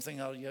tiddlywinks or something,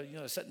 or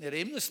you're sitting there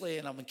aimlessly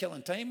and I'm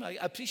killing time. I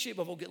appreciate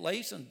we've all got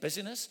lives and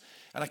busyness,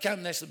 and I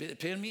can't necessarily be at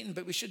the prayer meeting,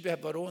 but we should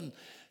have our own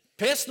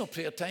personal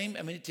prayer time,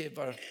 and we need to have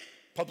our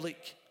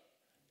public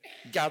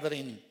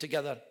gathering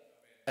together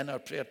in our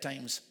prayer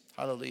times.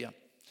 Hallelujah.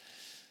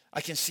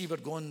 I can see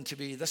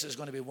this is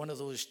going to be one of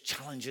those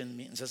challenging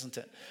meetings, isn't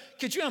it?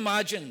 Could you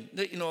imagine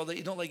that you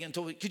don't like getting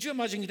told? Could you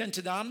imagine getting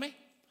into the army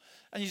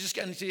and you just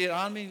get into your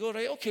army and go,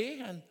 right,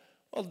 okay, and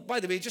well, by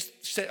the way,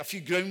 just set a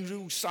few ground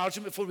rules,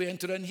 Sergeant, before we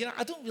enter in here.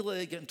 I don't really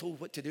like getting told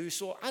what to do,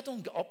 so I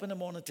don't get up in the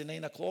morning to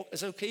 9 o'clock.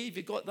 Is it okay if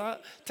you got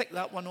that? Tick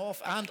that one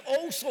off. And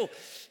also,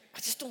 I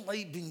just don't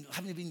like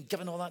having been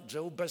given all that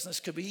drill business.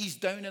 Could we ease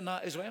down in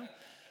that as well?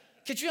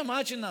 Could you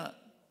imagine that?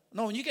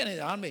 No, when you get into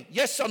the army,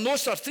 yes sir, no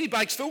sir, 3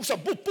 bags full, sir,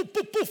 poof, poof,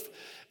 poof, poof.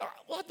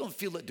 Well, I don't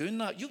feel like doing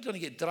that. You're going to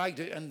get dragged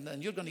out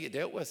and you're going to get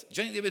dealt with.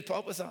 Do you think they would put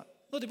up with that?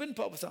 No, they wouldn't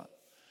put up with that.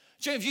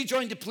 Do you think if you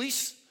joined the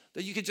police,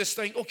 that you could just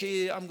think,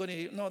 okay,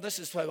 this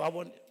is how I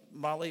want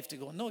my life to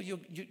go. No, you're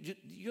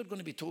going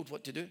to be told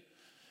what to do.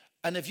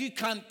 And if you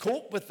can't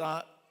cope with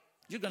that,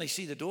 you're going to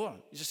see the door.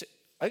 You just say,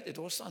 out the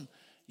door, son.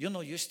 You're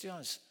not used to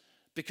us.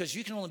 Because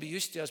you can only be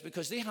used to us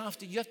because you have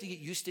to get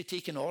used to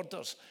taking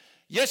orders.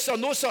 Yes, sir,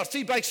 no, sir,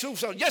 3 bags full,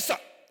 sir. Yes, sir.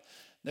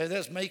 Now,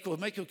 there's Michael.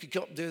 Michael could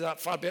come up and do that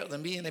far better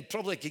than me, and he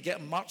probably could get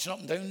him marching up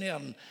and down there,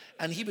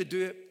 and he would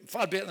do it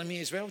far better than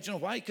me as well. Do you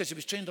know why? Because he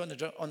was trained on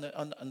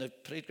the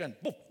parade ground.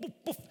 Boof, boof,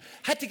 boof.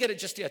 Had to get it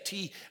just to a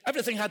T.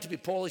 Everything had to be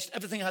polished.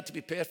 Everything had to be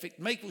perfect.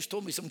 Michael's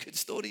told me some good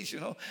stories,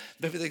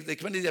 Maybe they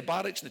come into the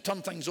barracks and they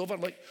turn things over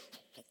like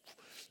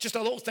just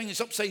a little thing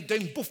that's upside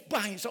down. Boof,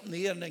 bang, it's up in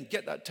the air, and then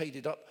get that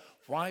tidied up.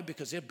 Why?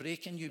 Because they're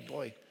breaking you,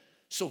 boy.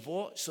 So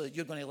what? So that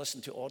you're going to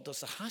listen to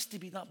orders. There has to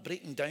be that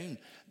breaking down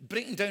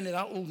of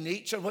that old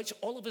nature, which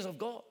all of us have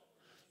got.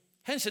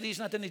 Hence the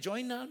reason I didn't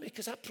join the army,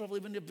 because I probably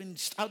wouldn't have been,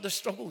 I would have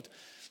struggled.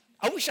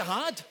 I wish I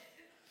had.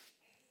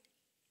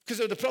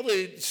 Because it would have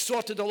probably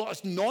sorted a lot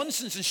of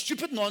nonsense and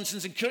stupid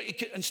nonsense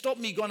and stopped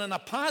me going on a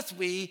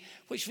pathway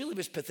which really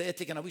was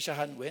pathetic, and I wish I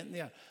hadn't went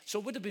there. So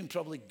it would have been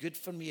probably good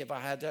for me if I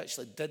had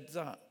actually did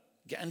that.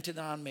 Get into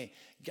the army,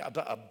 get a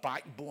bit of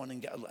backbone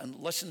and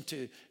listen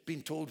to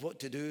being told what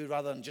to do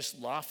rather than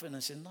just laughing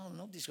and saying, no,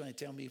 nobody's going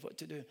to tell me what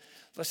to do.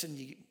 Listen,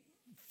 you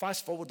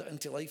fast forward it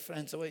into life,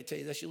 friends. I want to tell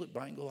you this. You look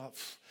back and go,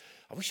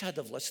 I wish I'd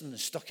have listened and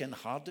stuck in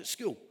hard at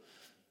school.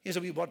 Here's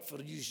a wee word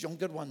for you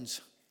younger ones.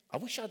 I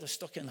wish I'd have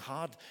stuck in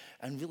hard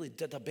and really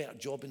did a better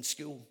job in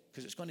school,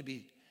 because it's going to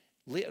be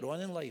later on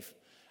in life.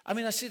 I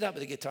mean, I say that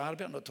with the guitar. I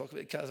better not talk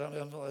about the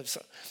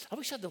guitar. I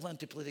wish I'd have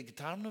learned to play the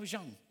guitar when I was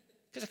young,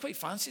 because I quite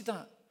fancied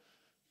that.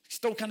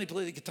 Still can't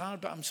play the guitar,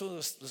 but I'm sure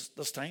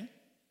there's time.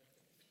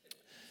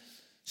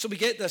 So we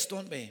get this,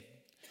 don't we?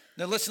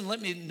 Now listen, let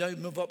me now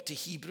move up to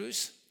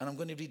Hebrews, and I'm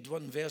going to read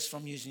one verse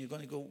from you, and you're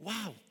going to go,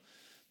 wow,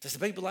 does the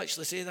Bible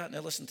actually say that?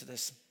 Now listen to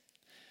this.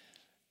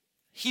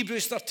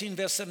 Hebrews 13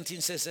 verse 17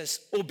 says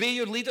this: obey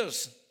your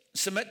leaders,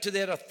 submit to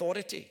their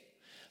authority,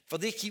 for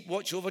they keep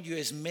watch over you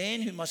as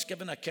men who must give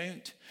an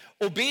account.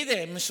 Obey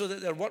them so that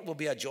their work will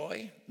be a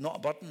joy, not a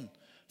burden,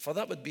 for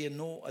that would be of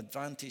no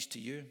advantage to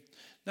you.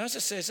 Now, as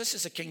it says, this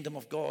is the kingdom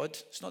of God.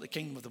 It's not the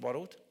kingdom of the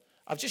world.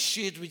 I've just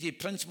shared with you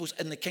principles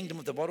in the kingdom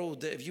of the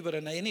world that if you were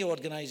in any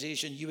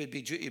organization, you would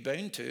be duty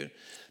bound to.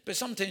 But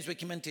sometimes we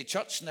come into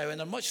church now, and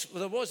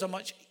there was a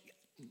much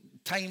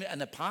time in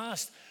the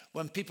past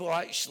when people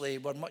actually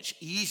were much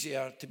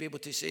easier to be able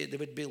to say, they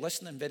would be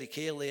listening very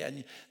carefully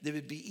and they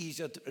would be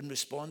easier in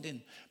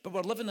responding. But we're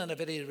living in a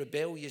very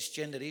rebellious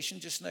generation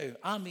just now.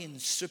 I mean,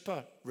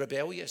 super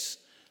rebellious.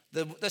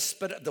 The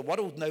spirit of the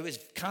world now is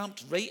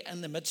camped right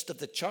in the midst of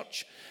the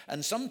church.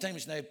 And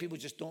sometimes now people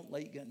just don't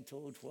like getting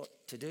told what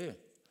to do.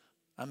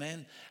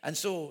 Amen. And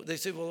so they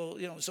say, well,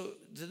 so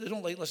they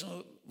don't like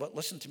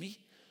listen to me.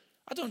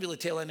 I don't really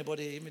tell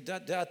anybody. I mean,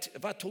 Dad,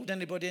 if I told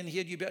anybody in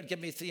here, you better give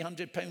me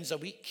 £300 a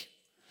week.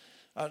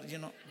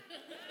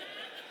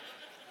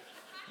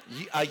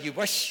 You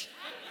wish.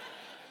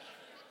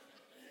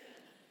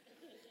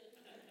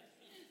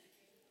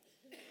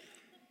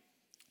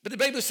 But the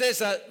Bible says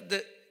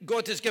that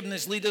God has given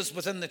his leaders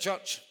within the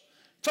church.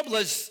 Trouble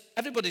is,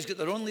 everybody's got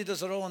their own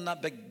leaders. They're all in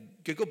that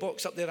big Google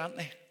box up there, aren't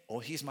they? Oh,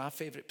 he's my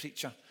favourite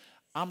preacher.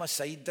 I'm a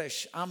side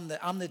dish. I'm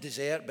the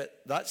dessert,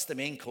 but that's the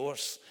main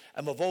course.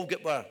 And we've all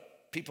got our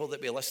people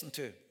that we listen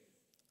to.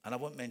 And I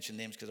won't mention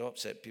names because I'll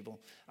upset people.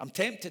 I'm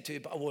tempted to,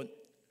 but I won't.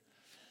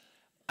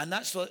 And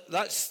that's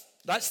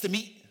the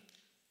meat.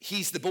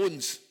 He's the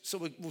bones. So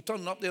we'll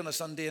turn up there on a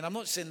Sunday. And I'm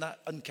not saying that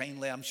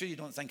unkindly. I'm sure you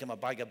don't think I'm a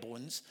bag of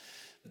bones.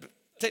 But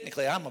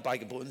technically, I'm a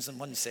bag of bones in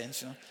one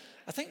sense.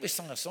 I think we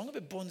sung a song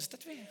about bones,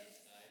 did we?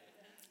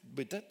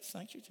 We did.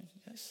 Thank you.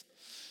 Yes.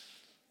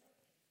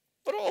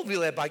 We're all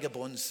really a bag of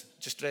bones,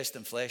 just dressed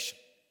in flesh.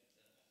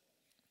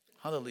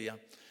 Hallelujah.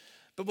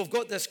 But we've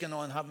got this going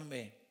on, haven't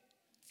we?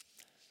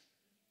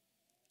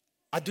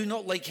 I do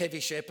not like heavy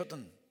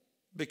shepherding,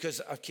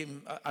 because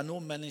I know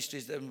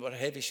ministries that were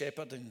heavy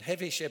shepherding.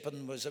 Heavy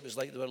shepherding was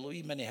like they were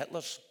wee mini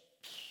Hitlers.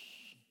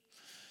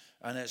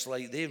 And it's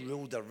like they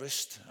ruled the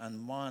roost,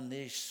 and man,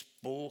 they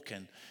spoke,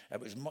 and it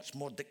was much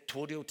more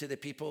dictatorial to the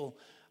people.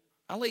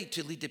 I like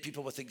to lead the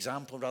people with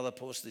example rather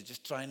opposed to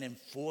just try and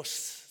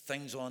enforce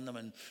things on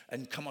them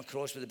and come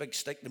across with a big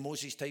stick, the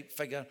Moses type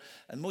figure.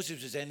 And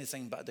Moses was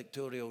anything but a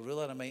dictatorial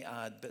ruler, I might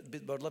add, but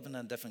we're living in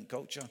a different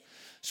culture.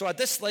 So I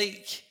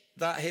dislike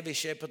that heavy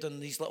shepherding,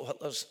 these little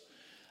Hitlers.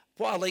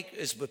 What I like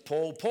is with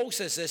Paul. Paul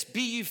says this: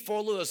 be you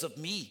followers of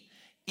me,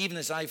 even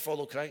as I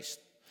follow Christ.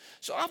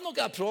 So I've not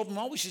got a problem.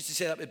 I always used to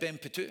say that with Ben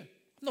Patu.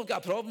 I've not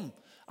got a problem.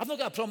 I've not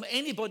got a problem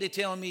anybody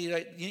telling me,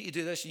 right, you need to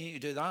do this, you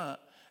need to do that,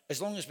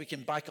 as long as we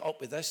can back it up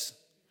with this.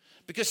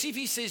 Because see, if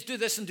he says do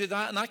this and do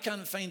that, and I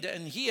can't find it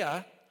in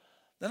here,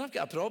 then I've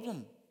got a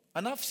problem.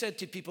 And I've said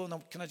to people,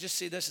 and can I just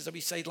say this as a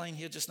wee sideline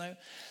here just now?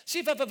 See,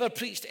 if I've ever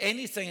preached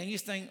anything and you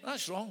think,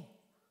 that's wrong.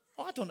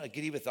 Oh, I don't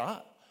agree with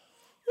that.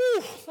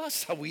 Oh,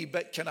 that's a wee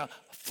bit kind of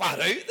far out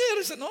there,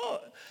 is it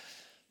not?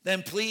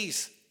 Then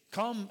please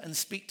come and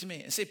speak to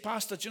me and say,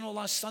 Pastor, do you know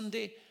last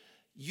Sunday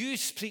you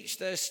preached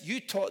this, you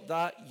taught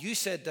that, you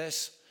said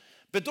this,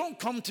 but don't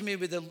come to me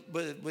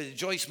with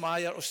Joyce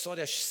Meyer, or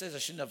sorry, I said I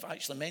shouldn't have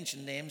actually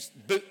mentioned names,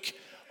 book,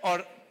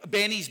 or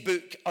Benny's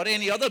book, or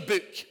any other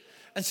book,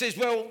 and says,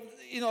 well,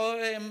 you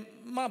know,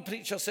 my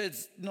preacher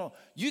says, no,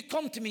 you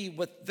come to me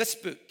with this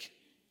book,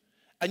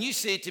 and you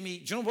say to me,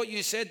 do you know what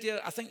you said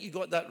there? I think you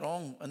got that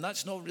wrong, and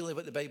that's not really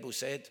what the Bible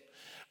said.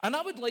 And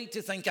I would like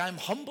to think I'm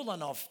humble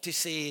enough to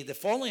say the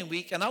following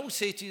week, and I will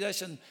say to you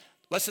this, and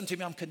listen to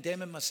me, I'm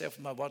condemning myself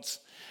in my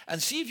words,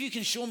 and see if you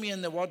can show me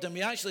in the word, and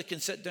we actually can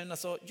sit down. I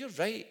thought, you're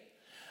right.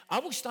 I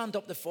will stand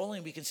up the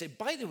following week and say,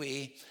 by the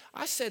way,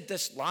 I said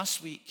this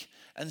last week,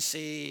 and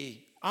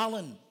say,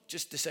 Alan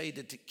just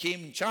decided to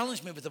came and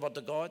challenged me with the word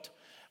of God,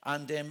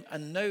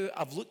 and now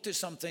I've looked at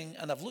something,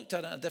 and I've looked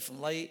at it in a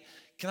different light.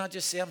 Can I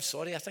just say, I'm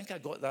sorry, I think I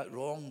got that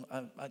wrong.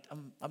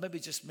 I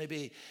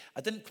maybe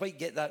I didn't quite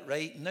get that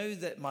right. Now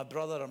that my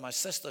brother or my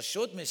sister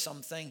showed me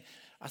something,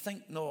 I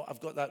think, no, I've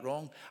got that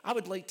wrong. I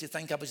would like to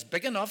think I was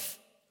big enough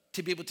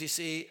to be able to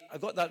say, I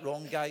got that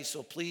wrong, guys,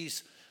 so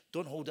please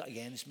don't hold it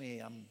against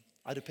me.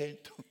 I repent.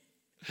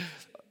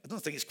 I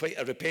don't think it's quite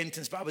a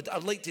repentance, but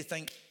I'd like to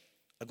think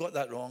I got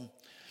that wrong.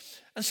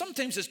 And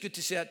sometimes it's good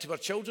to say that to our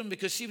children,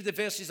 because see the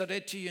verses I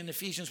read to you in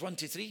Ephesians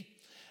 1-3,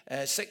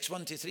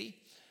 6:1-3.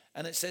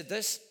 And it said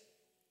this.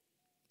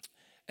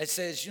 It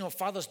says, you know,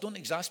 fathers, don't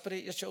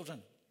exasperate your children.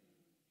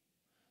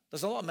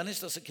 There's a lot of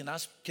ministers that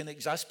can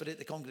exasperate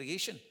the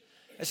congregation.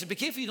 It said, be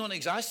careful you don't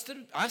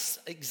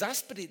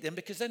exasperate them,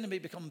 because then they may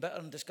become bitter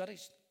and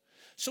discouraged.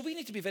 So we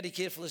need to be very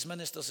careful as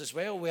ministers as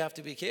well. We have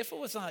to be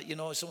careful with that, you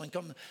know, so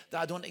that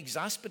I don't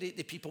exasperate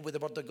the people with the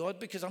word of God,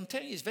 because I'm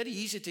telling you, it's very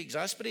easy to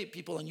exasperate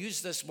people and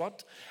use this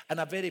word in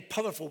a very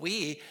powerful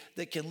way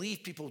that can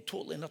leave people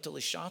totally and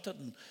utterly shattered,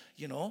 and,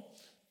 you know.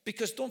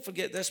 Because don't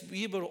forget this,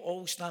 we will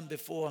all stand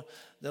before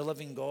the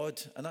living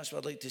God. And that's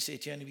what I'd like to say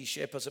to any wee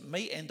shepherds that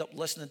might end up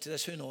listening to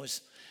this, who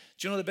knows.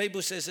 Do you know the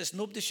Bible says this?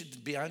 Nobody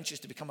should be anxious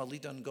to become a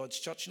leader in God's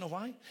church. You know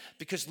why?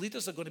 Because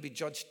leaders are going to be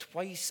judged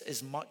twice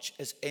as much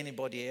as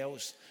anybody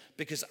else.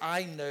 Because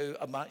I now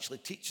am actually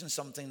teaching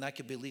something that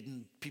could be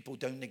leading people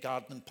down the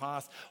garden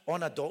path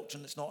on a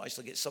doctrine that's not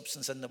actually got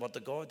substance in the word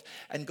of God.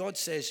 And God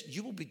says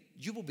you will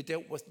be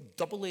dealt with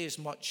doubly as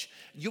much.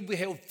 You'll be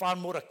held far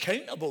more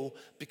accountable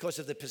because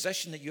of the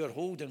position that you're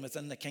holding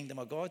within the kingdom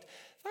of God.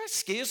 That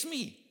scares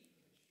me.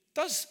 It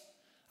does.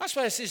 That's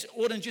why it says,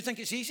 Oren, do you think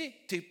it's easy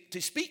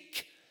to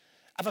speak?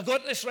 Have I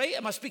got this right?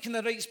 Am I speaking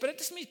the right spirit?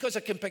 Doesn't mean because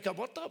I can pick a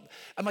word up.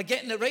 Am I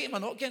getting it right? Am I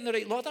not getting it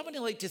right? Lord, I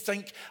wouldn't like to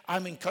think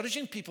I'm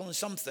encouraging people in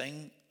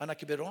something and I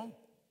could be wrong.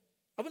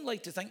 I wouldn't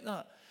like to think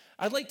that.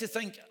 I like to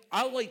think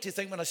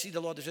when I see the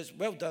Lord, it says,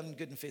 well done,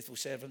 good and faithful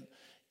servant.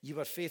 You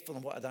were faithful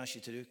in what I'd asked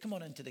you to do. Come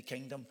on into the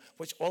kingdom,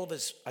 which all of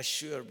us, I'm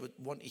sure, would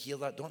want to hear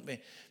that, don't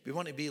we? We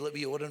want to be like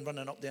wee Oren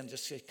running up there and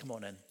just say, come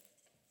on in.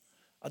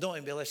 I don't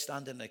want to be left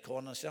standing in the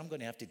corner and say, I'm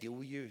going to have to deal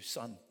with you,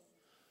 son.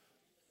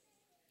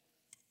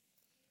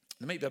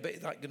 There might be a bit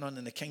of that going on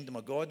in the kingdom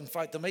of God. In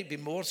fact, there might be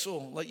more so.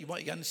 Like you want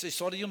to get in and say,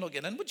 sorry, you're not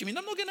getting in. What do you mean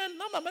I'm not getting in?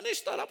 I'm a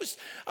minister. I was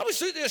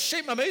out there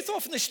shaking my mouth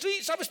off in the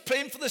streets. I was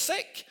praying for the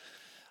sick.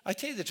 I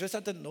tell you the truth,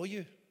 I didn't know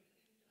you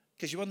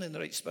because you weren't in the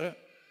right spirit.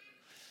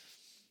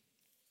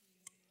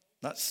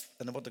 That's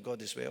in the word of God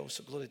as well.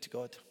 So glory to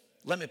God.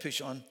 Let me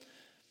push on.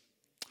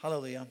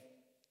 Hallelujah.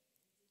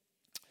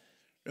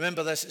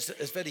 Remember this,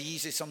 it's very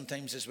easy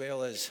sometimes as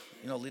well as,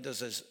 you know,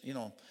 leaders as, you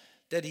know,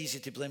 dead easy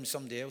to blame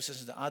somebody else.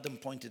 Isn't it? Adam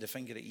pointed the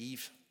finger at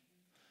Eve.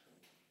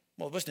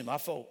 Well, it wasn't my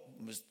fault.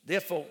 It was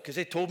their fault because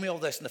they told me all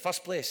this in the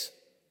first place.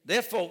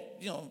 Their fault,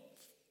 you know,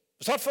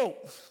 it was her fault.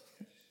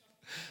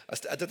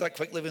 I did that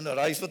quickly when their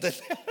eyes were dead.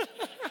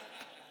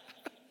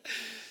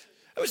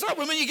 It was that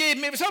woman you gave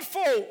me. It was her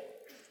fault.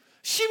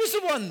 She was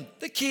the one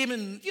that came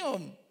and, you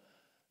know,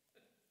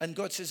 and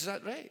God says, is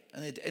that right?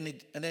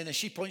 And then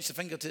she points the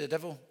finger to the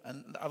devil.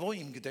 And I won't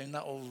even go down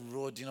that old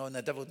road, you know, and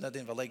the devil didn't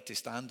have a leg to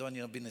stand on,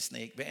 you know, being a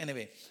snake. But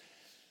anyway,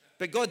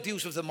 But God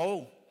deals with them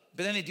all.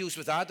 But then he deals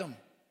with Adam.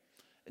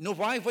 No,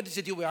 why? What does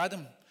he deal with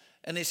Adam?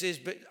 And he says,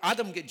 but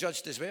Adam get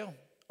judged as well.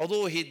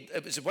 Although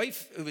it was a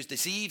wife who was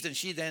deceived, and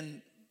she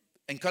then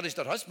encouraged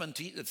her husband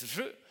to eat the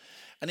fruit.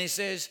 And he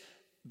says,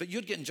 but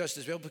you're getting judged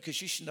as well, because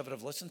you should never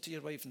have listened to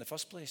your wife in the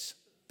first place.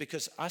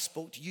 Because I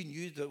spoke to you,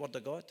 knew the word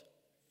of God.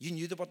 You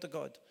knew the word of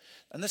God.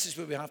 And this is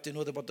where we have to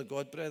know the word of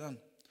God, brethren.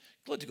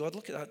 Glory to God,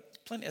 look at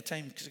that. Plenty of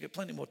time, because I've got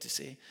plenty more to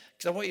say.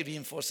 Because I want to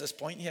reinforce this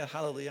point here.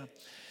 Hallelujah.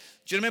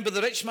 Do you remember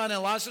the rich man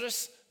and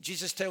Lazarus?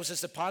 Jesus tells us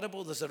the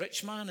parable. There's a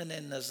rich man, and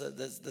then there's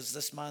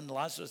this man,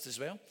 Lazarus, as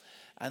well.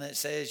 And it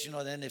says,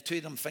 then the two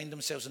of them find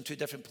themselves in two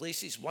different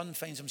places. One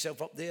finds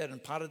himself up there in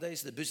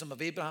paradise, the bosom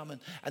of Abraham,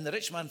 and the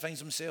rich man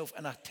finds himself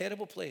in a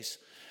terrible place.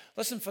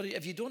 Listen,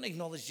 if you don't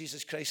acknowledge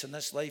Jesus Christ in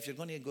this life, you're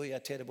going to go to a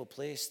terrible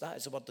place. That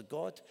is the word of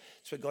God.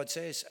 That's what God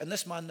says. And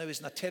this man now is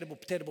in a terrible,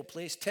 terrible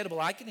place,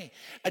 terrible agony.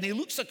 And he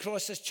looks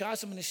across this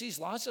chasm and he sees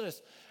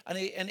Lazarus. And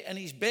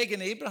he's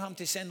begging Abraham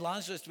to send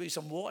Lazarus to be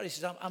some water. He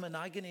says, I'm in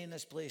agony in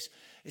this place.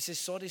 He says,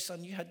 sorry,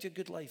 son, you had your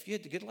good life. You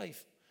had the good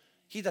life.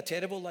 He had a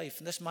terrible life.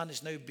 And this man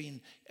has now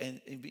been,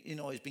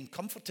 has been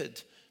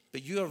comforted.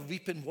 But you are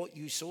reaping what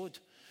you sowed.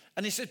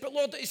 And he says, but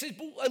Lord,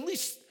 at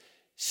least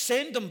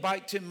send them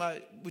back to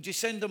would you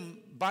send them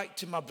back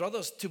to my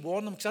brothers to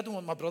warn them? Because I don't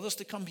want my brothers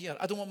to come here.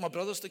 I don't want my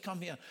brothers to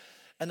come here.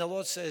 And the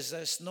Lord says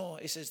this, no,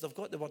 he says, they've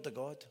got the word of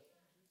God.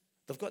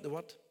 They've got the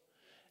word.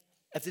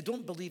 If they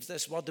don't believe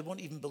this word, they won't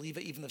even believe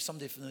it, even if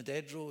somebody from the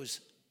dead rose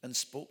and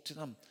spoke to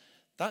them.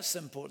 That's the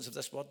importance of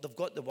this word. They've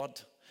got the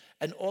word.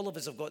 And all of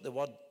us have got the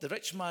word. The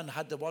rich man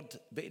had the word,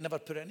 but he never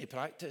put it into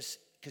practice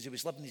because he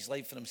was living his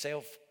life for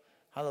himself.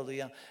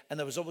 Hallelujah. And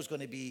there was always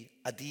going to be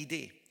a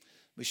D-Day.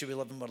 We should be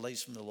living our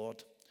lives from the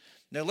Lord.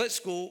 Now let's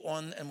go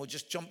on, and we'll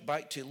just jump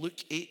back to Luke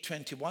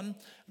 8:21. I'm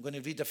going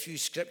to read a few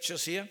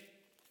scriptures here.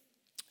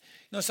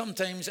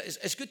 Sometimes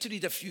it's good to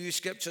read a few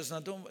scriptures, and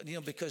I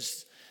don't,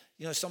 because,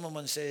 someone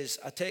once says,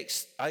 a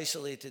text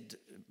isolated,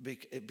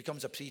 it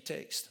becomes a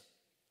pretext.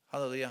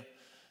 Hallelujah.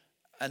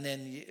 And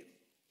then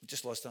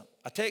just lost that.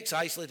 A text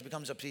isolated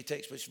becomes a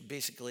pretext, which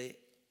basically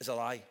is a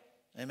lie.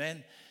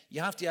 Amen. You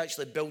have to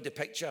actually build a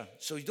picture.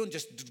 So you don't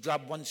just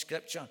grab one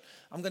scripture.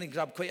 I'm going to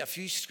grab quite a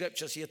few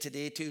scriptures here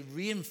today to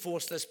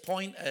reinforce this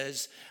point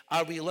is,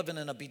 are we living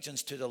in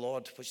obedience to the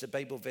Lord, which the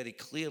Bible very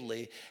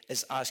clearly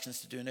is asking us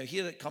to do. Now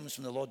here it comes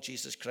from the Lord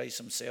Jesus Christ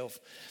himself.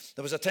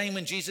 There was a time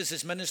when Jesus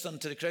is ministering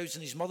to the crowds,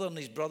 and his mother and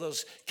his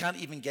brothers can't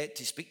even get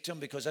to speak to him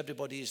because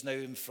everybody is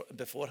now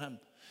before him.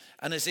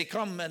 And as they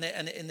come and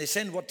they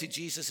send word to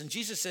Jesus, and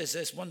Jesus says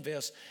this, 1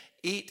 verse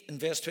 8 and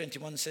verse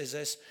 21 says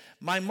this,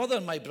 my mother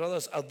and my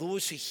brothers are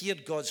those who hear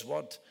God's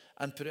word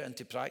and put it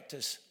into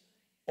practice.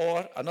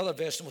 Or another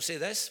version will say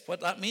this, what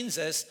that means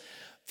is,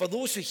 for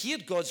those who hear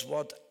God's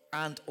word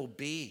and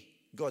obey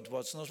God's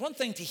words. And there's one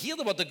thing to hear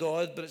the word of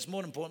God, but it's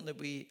more important that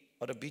we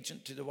are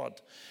obedient to the word.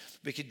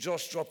 We could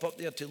just drop up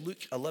there to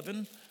Luke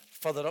 11,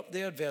 further up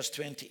there, verse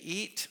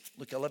 28.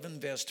 Luke 11,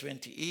 verse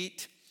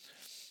 28.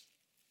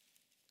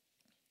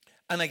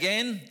 And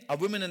again, a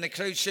woman in the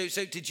crowd shouts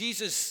out to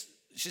Jesus.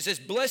 She says,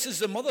 blessed is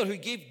the mother who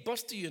gave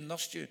birth to you and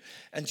nursed you.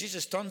 And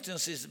Jesus turns to her and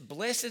says,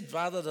 blessed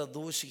rather are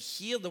those who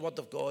hear the word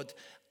of God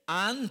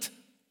and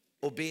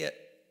obey it.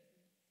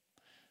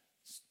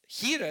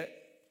 Hear it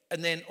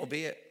and then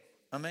obey it.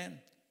 Amen.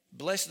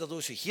 Blessed are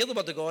those who hear the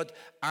word of God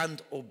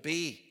and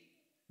obey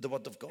the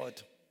word of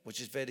God,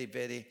 which is very,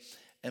 very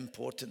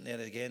important there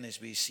again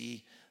as we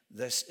see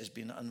this has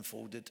been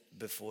unfolded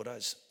before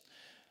us.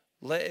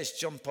 Let us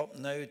jump up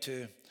now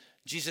to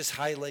Jesus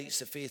highlights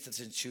the faith of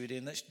the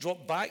centurion. Let's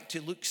drop back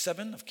to Luke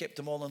 7. I've kept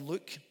them all in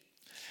Luke.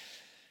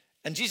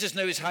 And Jesus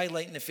now is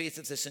highlighting the faith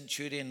of the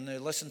centurion. Now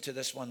listen to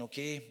this one,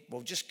 okay?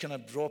 We'll just kind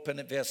of drop in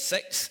at verse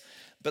 6.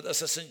 But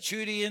there's a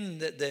centurion,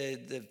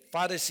 the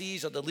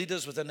Pharisees or the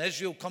leaders within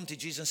Israel come to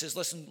Jesus and says,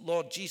 listen,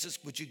 Lord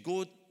Jesus, would you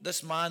go?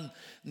 This man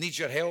needs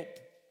your help.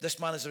 This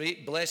man is a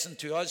great blessing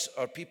to us,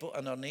 our people,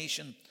 and our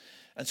nation.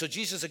 And so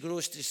Jesus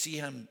arose to see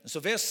him. And so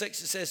verse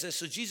 6, it says this,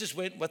 so Jesus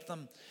went with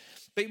them.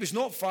 But he was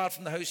not far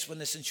from the house when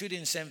the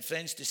centurion sent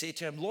friends to say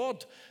to him,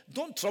 Lord,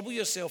 don't trouble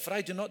yourself, for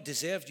I do not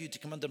deserve you to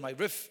come under my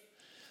roof.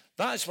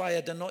 That is why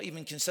I do not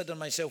even consider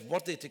myself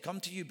worthy to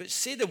come to you. But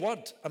say the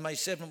word, and my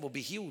servant will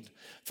be healed.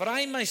 For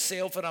I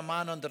myself am a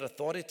man under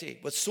authority,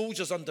 with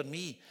soldiers under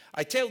me.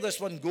 I tell this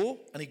one, go,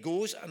 and he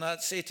goes. And I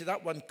say to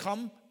that one,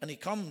 come, and he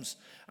comes.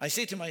 I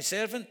say to my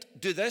servant,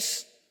 do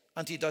this,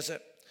 and he does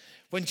it.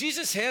 When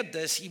Jesus heard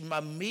this, he was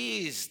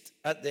amazed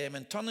at them,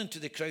 and turning to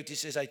the crowd, he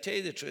says, I tell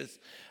you the truth,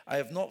 I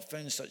have not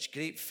found such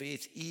great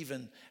faith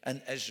even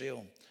in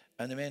Israel.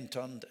 And the men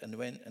turned and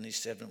went, and his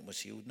servant was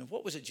healed. Now,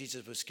 what was it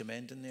Jesus was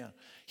commending there?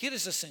 Here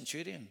is a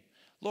centurion.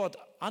 Lord,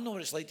 I know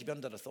what it's like to be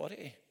under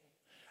authority.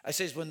 I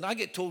says, when I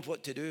get told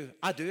what to do,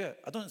 I do it.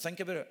 I don't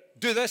think about it.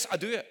 Do this, I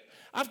do it.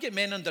 I've got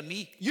men under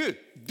me. You,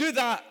 do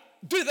that,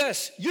 do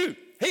this. You,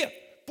 here,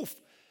 poof.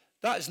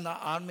 That is not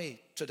army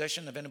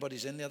tradition if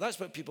anybody's in there. That's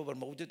what people were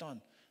molded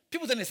on.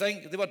 People didn't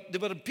think, they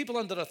were people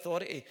under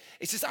authority.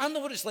 He says, I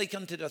know what it's like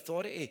under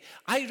authority.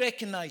 I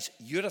recognize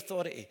your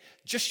authority.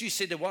 Just you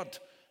say the word,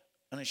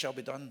 and it shall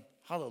be done.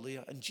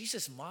 Hallelujah. And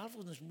Jesus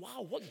marveled and said,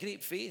 wow, what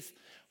great faith.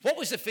 What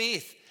was the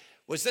faith?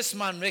 Was this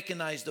man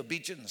recognized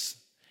obedience?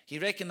 He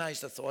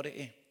recognized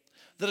authority.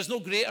 There is no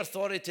greater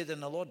authority than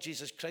the Lord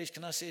Jesus Christ.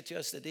 Can I say to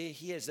us today,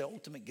 he is the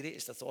ultimate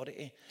greatest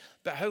authority.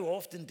 But how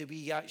often do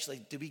we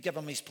give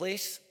him his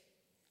place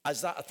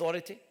as that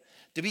authority?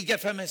 Do we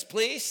give him his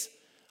place?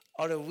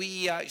 Or are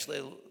we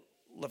actually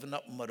living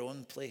up in our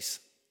own place?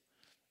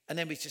 And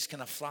then we just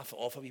kind of flap it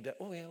off a wee bit.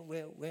 Oh,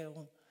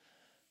 well.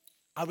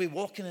 Are we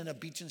walking in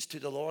obedience to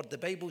the Lord? The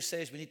Bible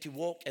says we need to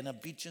walk in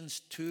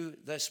obedience to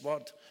this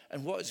word.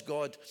 And what is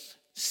God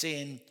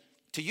saying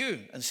to you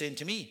and saying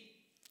to me?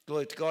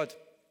 Glory to God.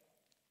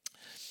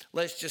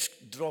 Let's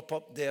just drop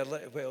up there.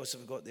 What else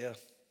have we got there?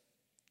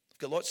 We've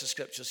got lots of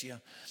scriptures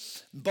here.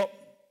 But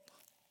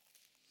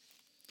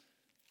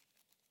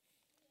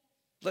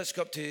let's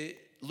go up to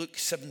Luke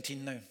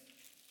 17 now.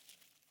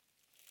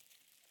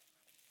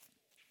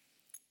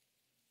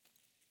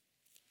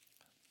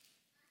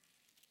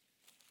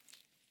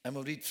 And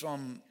we'll read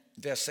from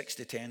verse 6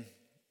 to 10.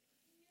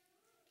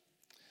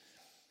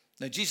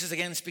 Now, Jesus,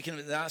 again, speaking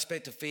of the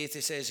aspect of faith,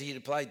 he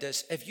replied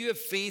this, if you have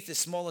faith as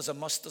small as a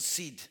mustard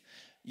seed,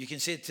 you can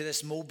say to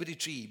this mulberry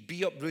tree,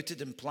 be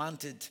uprooted and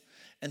planted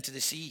into the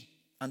sea,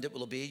 and it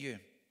will obey you.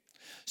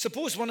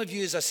 Suppose one of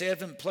you is a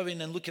servant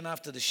plowing and looking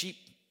after the sheep.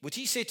 Would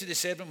he say to the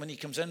servant when he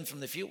comes in from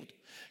the field,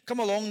 come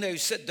along now,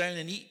 sit down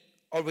and eat?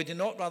 Or would he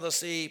not rather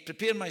say,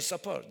 prepare my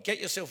supper, get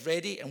yourself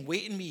ready and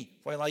wait on me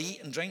while I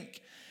eat and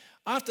drink?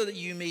 After that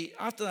you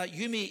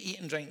may eat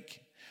and drink.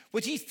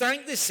 Would he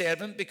thank the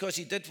servant because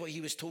he did what he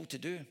was told to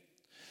do?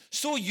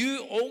 So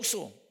you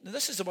also, now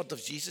this is the word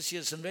of Jesus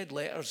here, it's in red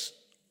letters.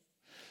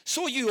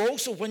 So you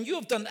also, when you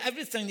have done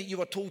everything that you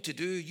were told to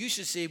do, you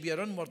should say, we are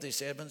unworthy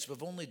servants,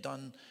 we've only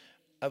done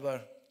our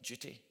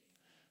duty.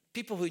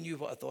 People who knew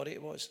what authority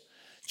it was.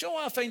 Do you know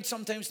what I find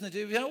sometimes in the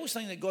day? We always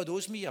think that God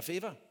owes me a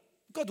favour.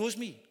 God owes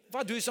me. If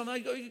I do something, I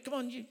go, come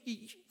on,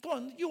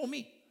 you owe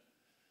me.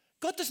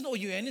 God doesn't owe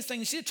you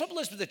anything. See, the trouble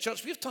is with the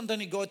church, we've turned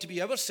into God to be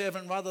our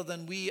servant rather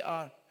than we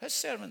are his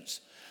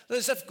servants.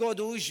 As if God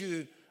owes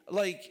you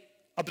like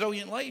a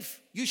brilliant life.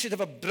 You should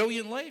have a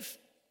brilliant life.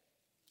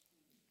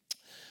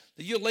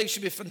 That your life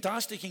should be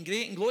fantastic and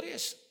great and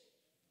glorious.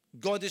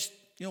 God is,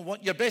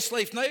 what your best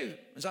life now.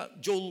 Is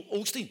that Joel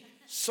Osteen?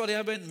 Sorry,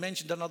 I went and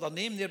mentioned another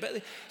name there,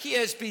 but he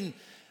has been,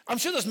 I'm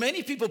sure there's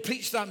many people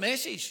preach that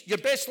message. Your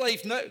best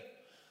life now.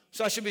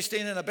 So I should be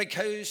staying in a big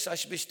house. I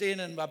should be staying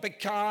in a big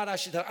car. I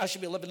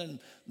should be living in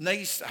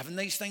having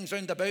nice things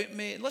round about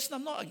me. Listen,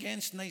 I'm not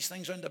against nice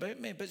things round about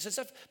me, but it's as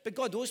if, but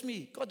God owes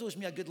me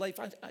a good life.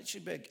 I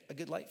should be a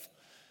good life.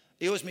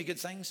 He owes me good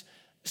things.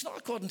 It's not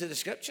according to the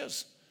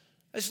scriptures.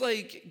 It's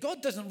like,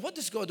 what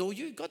does God owe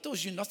you? God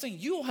owes you nothing.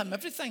 You owe him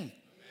everything.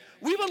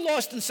 We were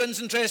lost in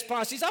sins and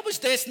trespasses. I was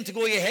destined to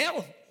go to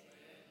hell.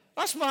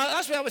 That's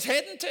where I was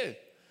heading to.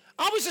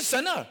 I was a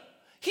sinner.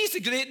 He's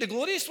the great, the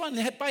glorious one.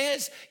 By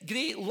his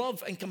great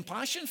love and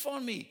compassion for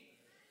me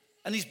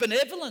and his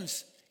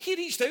benevolence, he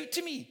reached out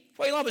to me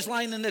while I was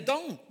lying in the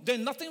dung,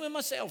 doing nothing with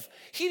myself.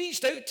 He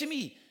reached out to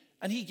me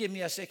and he gave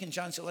me a second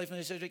chance at life. And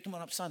he said, right, come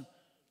on up, son.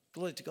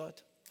 Glory to God.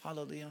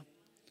 Hallelujah.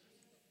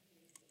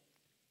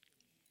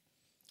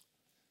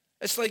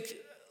 It's like,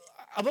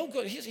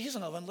 here's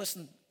another one.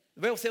 Listen,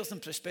 wealth, health,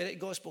 and prosperity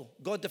gospel.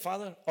 God the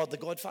Father or the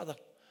Godfather.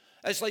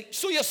 It's like,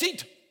 sow your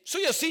seed. Sow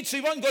your seed. So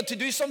you want God to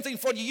do something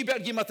for you, you better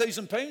give him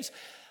 £1,000.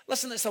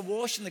 Listen, it's a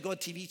wash in the God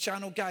TV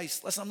channel,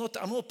 guys. Listen,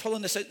 I'm not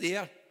pulling this out the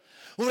air.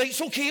 All right,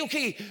 it's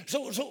okay.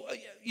 So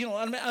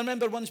I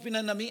remember once being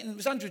in a meeting. It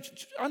was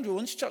Andrew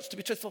Owens' church, to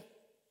be truthful.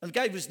 And the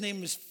guy's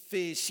name was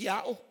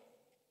Seattle.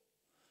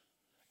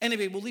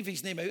 Anyway, we'll leave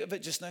his name out of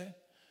it just now.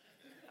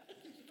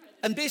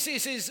 And basically he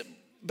says,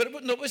 but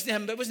it wasn't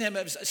him. It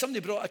was somebody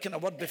brought a kind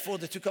of word before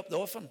they took up the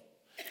offering.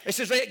 He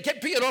says, right,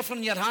 put your offering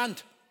in your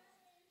hand.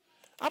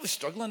 I was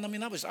struggling. I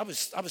mean, I was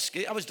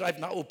scared. I was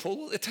driving that old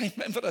Polo at the time.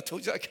 Remember I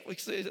told you that a couple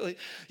weeks ago? I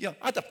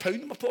had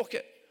 £1 in my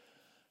pocket.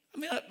 I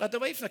mean, I had a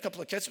wife and a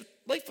couple of kids.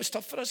 Life was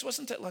tough for us,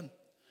 wasn't it, Lynn?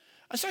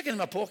 I stuck it in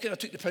my pocket. I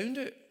took the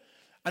 £1 out.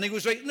 And he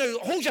goes, right, now,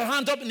 hold your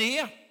hand up in the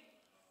air.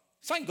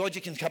 Thank God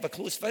you can have a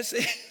close fist.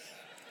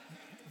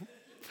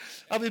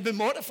 I would have been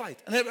mortified.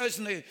 And it was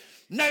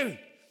now,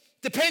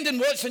 depending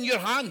what's in your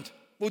hand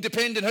will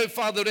depend on how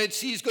far the Red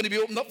Sea is going to be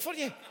opened up for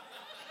you.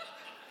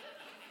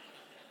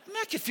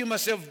 I could feel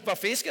myself, my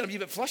face getting a wee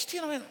bit flushed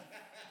here.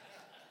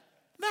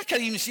 I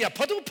can't even see a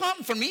puddle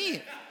parting for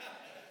me.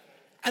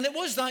 And it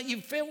was that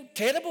you felt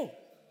terrible.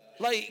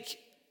 Like,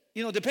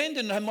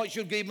 depending on how much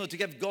you're able to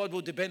give God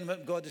will depend on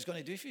what God is going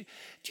to do for you.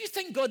 Do you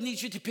think God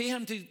needs you to pay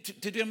him to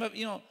do him, do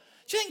you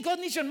think God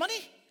needs your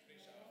money?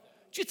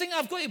 Do you think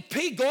I've got to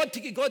pay God to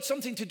get God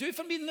something to do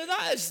for me? Now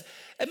it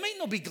might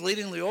not be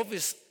glaringly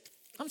obvious.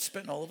 I'm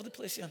spitting all over the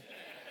place here.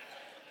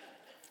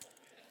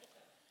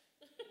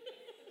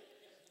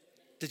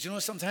 Did you know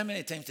how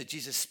many times did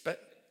Jesus spit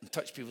and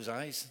touch people's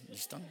eyes and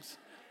his tongues?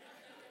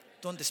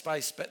 Don't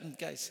despise spitting,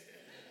 guys.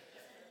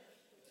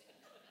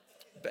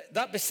 But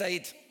that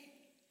beside,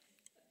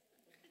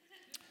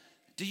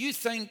 do you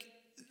think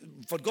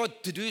for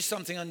God to do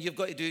something, and you've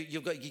got to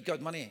give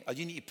God money, or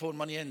you need to pour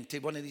money into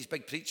one of these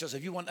big preachers.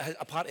 If you want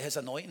a part of his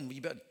anointing,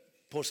 you better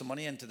pour some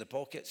money into the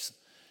pockets.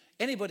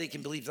 Anybody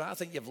can believe that. I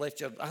think you've left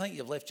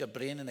your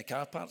brain in the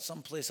car park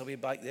someplace, away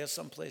back there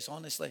someplace,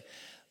 honestly.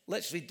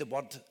 Let's read the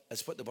word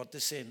as what the word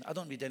is saying. I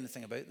don't read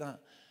anything about that.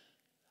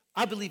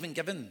 I believe in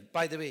giving,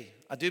 by the way.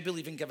 I do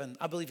believe in giving.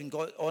 I believe in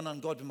God, honoring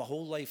God with my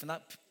whole life, and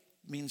that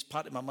means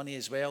part of my money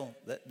as well.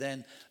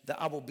 That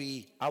I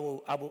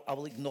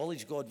will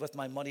acknowledge God with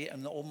my money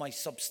and all my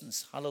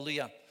substance.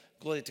 Hallelujah.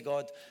 Glory to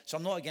God. So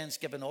I'm not against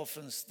giving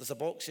offerings. There's a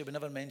box here. We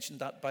never mentioned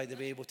that, by the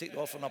way. We'll take the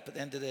offering up at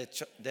the end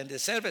of the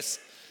service.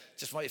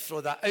 Just want to throw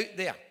that out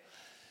there.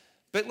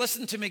 But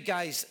listen to me,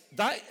 guys.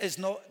 That is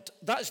not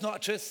a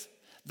truth.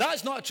 That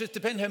is not a truth,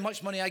 depending how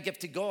much money I give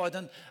to God.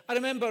 And I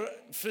remember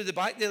through the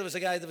back there was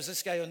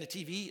this guy on the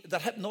TV. They're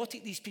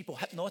hypnotic, these people,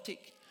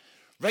 hypnotic.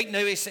 Right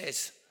now he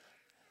says,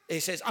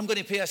 I'm going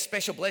to pay a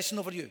special blessing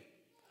over you.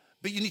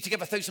 But you need to give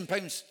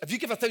 £1,000. If you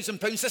give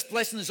 £1,000, this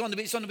blessing is on the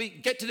way, it's on the way.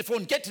 Get to the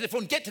phone, get to the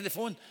phone, get to the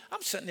phone.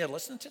 I'm sitting there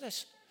listening to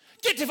this.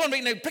 Get to the phone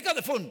right now, pick up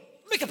the phone,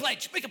 make a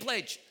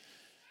pledge.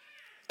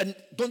 And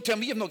don't tell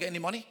me you've not got any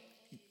money.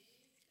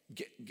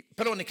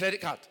 Put it on the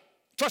credit card.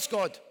 Trust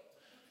God.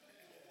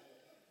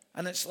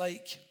 And it's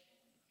like,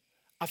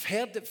 I've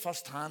heard it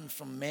firsthand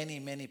from many,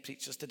 many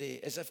preachers today,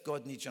 as if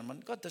God needs your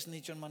money. God doesn't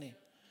need your money.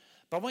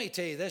 But I want to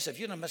tell you this, if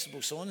you're a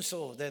miserable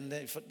so-and-so, then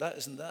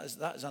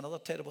that is another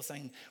terrible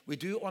thing. We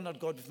do honour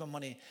God with my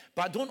money.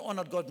 But I don't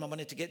honour God with my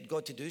money to get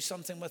God to do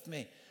something with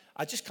me.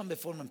 I just come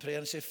before him in prayer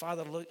and say,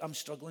 Father, look, I'm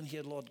struggling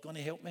here, Lord. Going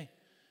to help me?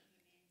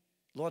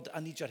 Lord, I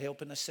need your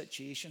help in this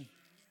situation.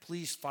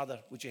 Please, Father,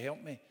 would you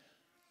help me?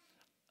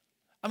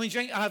 I mean,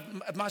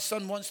 if my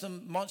son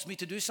wants me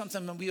to do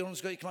something, and we're always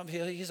going to come up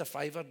here, here's a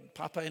 £5,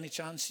 Papa, any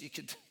chance you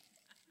could?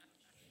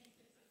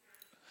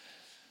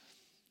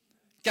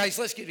 Guys,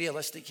 let's get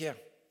realistic here.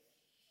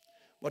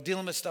 We're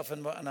dealing with stuff,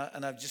 and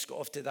I've just got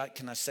off to that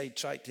kind of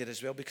sidetrack here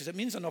as well, because it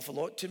means an awful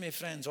lot to me,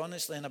 friends,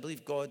 honestly, and I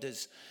believe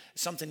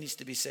something needs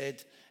to be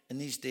said in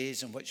these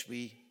days in which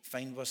we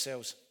find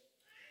ourselves.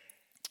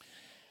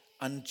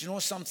 And do you know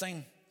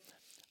something?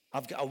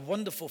 I've got a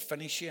wonderful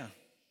finish here.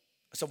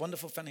 It's a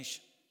wonderful finish.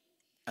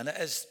 And it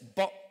is,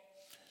 but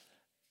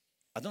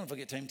I don't know if I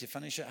get time to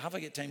finish it. Have I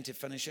got time to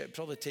finish it? It'll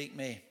probably take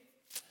me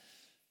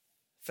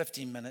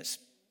 15 minutes.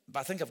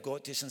 But I think I've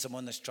got to since I'm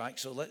on this track.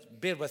 So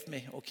bear with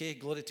me, okay?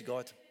 Glory to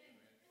God.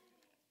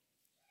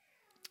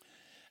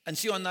 And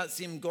see, on that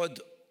theme, God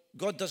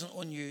doesn't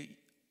owe you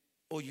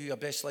your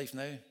best life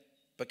now.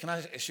 But can I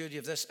assure you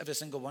of this, every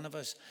single one of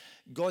us?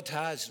 God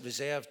has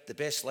reserved the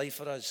best life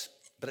for us,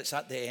 but it's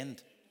at the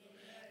end.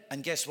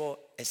 And guess what?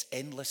 It's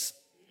endless.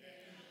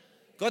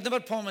 God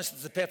never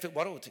promised the perfect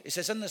world. He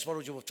says, in this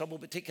world you will have trouble,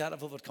 but take care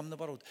of overcome the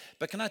world.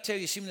 But can I tell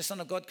you, see, when the Son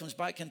of God comes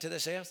back into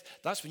this earth,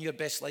 that's when your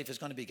best life is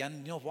going to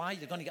begin. You know why?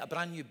 You're going to get a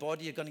brand new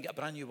body. You're going to get a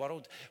brand new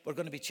world. We're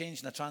going to be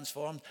changed and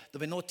transformed.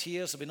 There'll be no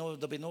tears.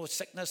 There'll be no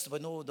sickness.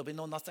 There'll be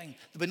no nothing.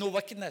 There'll be no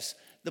wickedness.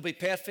 There'll be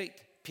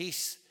perfect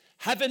peace.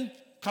 Heaven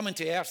coming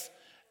to earth.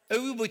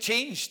 It will be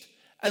changed.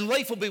 And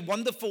life will be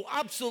wonderful,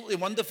 absolutely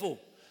wonderful.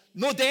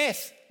 No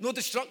death, no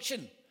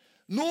destruction.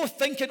 No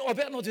thinking, I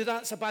better not do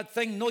that, it's a bad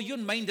thing. No, your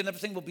mind and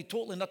everything will be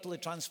totally and utterly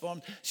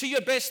transformed. So your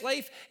best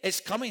life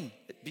is coming.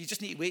 But you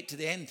just need to wait to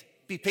the end.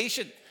 Be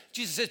patient.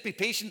 Jesus says, be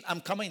patient,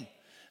 I'm coming.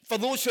 For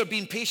those who are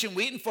being patient,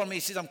 waiting for me, he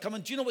says, I'm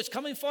coming. Do you know what's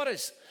coming for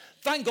us?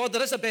 Thank God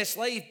there is a best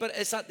life, but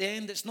it's at the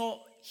end. It's not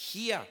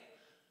here.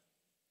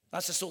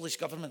 That's a soulish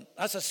government.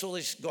 That's a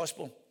soulish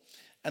gospel.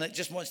 And it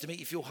just wants to make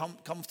you feel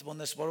comfortable in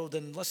this world.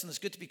 And listen, it's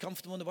good to be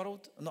comfortable in the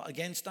world. I'm not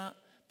against that.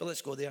 But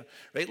let's go there.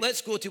 Right,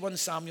 let's go to 1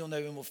 Samuel now,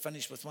 and we'll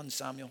finish with 1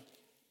 Samuel.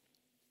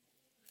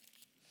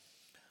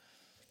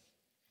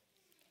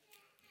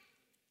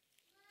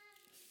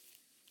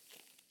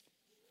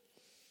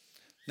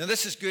 Now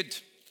this is good,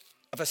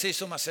 if I say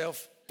so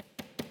myself.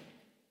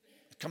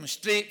 It comes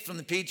straight from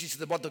the pages of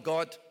the Word of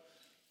God.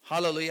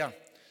 Hallelujah.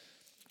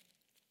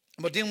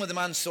 And we're dealing with the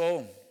man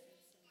Saul.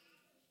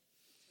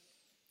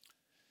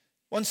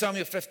 1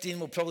 Samuel 15,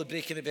 we'll probably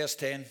break it at verse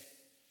 10.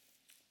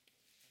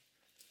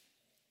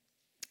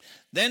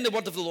 Then the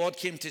word of the Lord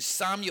came to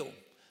Samuel.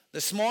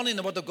 This morning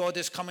the word of God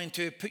is coming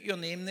to put your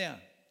name there.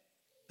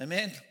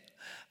 Amen.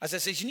 As I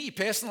said, you need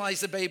to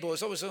personalize the Bible.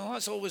 It's always,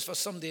 that's always for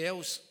somebody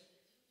else.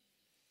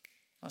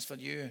 That's for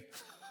you.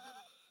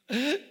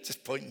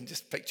 Just pointing,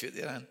 just picture it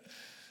there, Anne.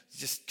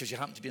 Just because you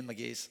happen to be in my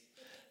gaze.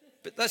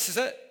 But this is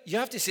it. You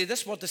have to say,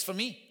 this word is for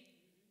me.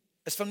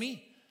 It's for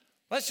me.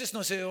 Let's just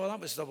not say, oh, that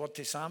was the word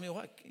to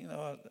Samuel,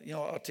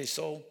 or to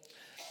Saul.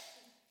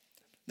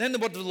 Then the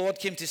word of the Lord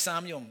came to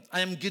Samuel. I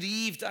am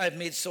grieved I have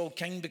made Saul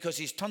king because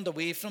he's turned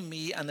away from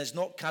me and has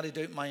not carried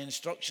out my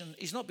instruction.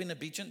 He's not been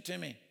obedient to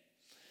me.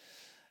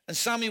 And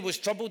Samuel was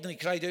troubled and he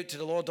cried out to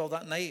the Lord all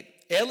that night.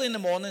 Early in the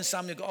morning,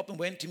 Samuel got up and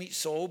went to meet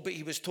Saul, but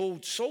he was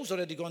told, Saul's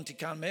already gone to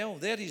Carmel.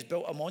 There he's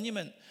built a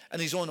monument in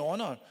his own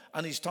honor,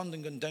 and he's turned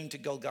and gone down to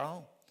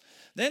Gilgal.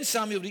 Then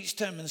Samuel reached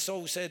him, and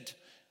Saul said,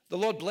 the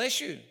Lord bless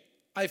you.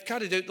 I've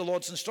carried out the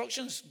Lord's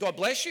instructions. God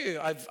bless you.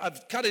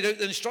 I've carried out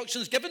the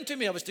instructions given to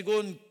me. I was to go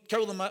and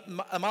kill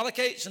the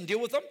Amalekites and deal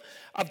with them.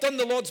 I've done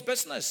the Lord's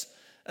business.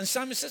 And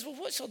Samuel says, well,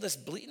 what's all this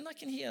bleating I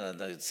can hear?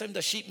 The sound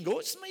of sheep and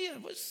goats in my ear.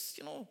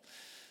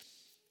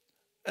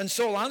 And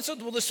Saul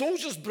answered, well, the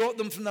soldiers brought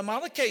them from the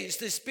Amalekites.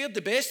 They spared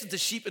the best of the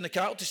sheep and the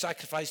cattle to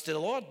sacrifice to the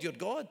Lord, your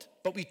God.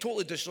 But we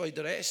totally destroyed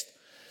the rest.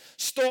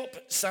 Stop,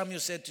 Samuel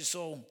said to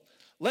Saul.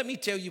 Let me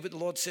tell you what the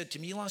Lord said to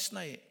me last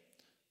night.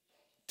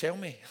 Tell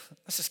me.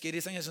 That's a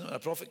scary thing, isn't it? When a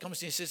prophet comes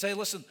to you and says, hey,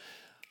 listen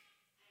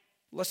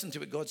to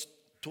what God's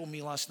told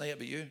me last night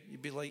about you.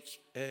 You'd be like,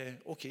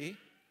 okay,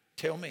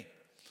 tell me.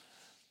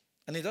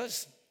 And he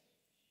does.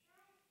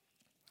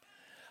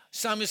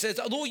 Samuel says,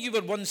 although you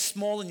were once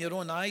small in your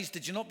own eyes,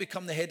 did you not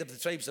become the head of the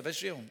tribes of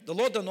Israel? The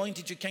Lord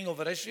anointed you king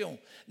over Israel.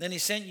 Then he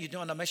sent you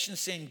on a mission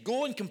saying,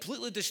 go and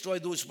completely destroy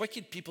those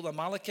wicked people,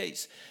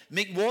 Amalekites.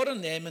 Make war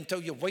on them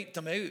until you've wiped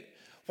them out.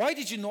 Why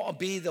did you not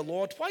obey the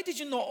Lord? Why did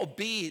you not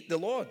obey the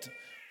Lord?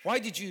 Why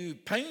did you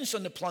pounce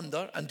on the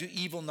plunder and do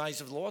evil in the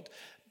eyes of the Lord?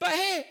 But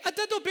hey, I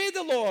did obey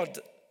the Lord.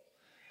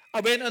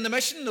 I went on the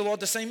mission the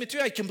Lord assigned me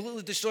to. I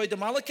completely destroyed the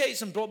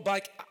Amalekites and brought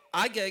back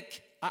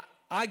Agag,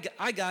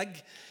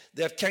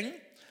 their king.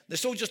 The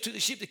soldiers took the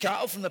sheep, the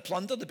cattle from the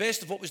plunder, the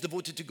best of what was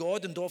devoted to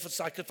God, and offered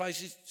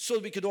sacrifices so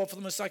that we could offer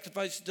them as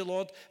sacrifices to the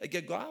Lord at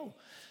Gilgal.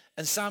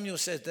 And Samuel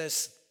said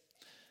this,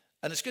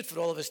 and it's good for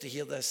all of us to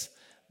hear this.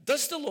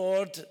 Does the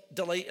Lord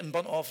delight in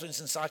burnt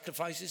offerings and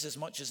sacrifices as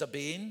much as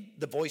obeying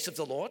the voice of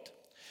the Lord?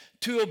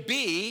 To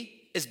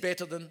obey is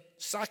better than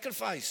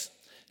sacrifice.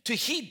 To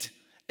heed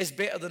is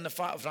better than the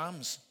fat of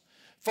rams.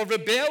 For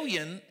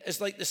rebellion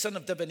is like the sin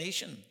of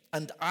divination,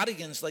 and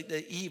arrogance like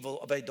the evil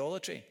of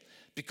idolatry.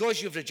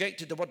 Because you've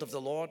rejected the word of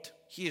the Lord,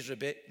 he has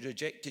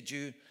rejected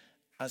you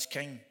as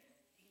king.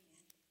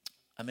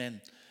 Amen.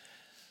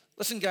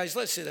 Listen, guys,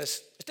 let's say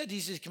this. It's dead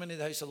easy to come into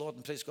the house of the Lord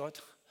and praise God.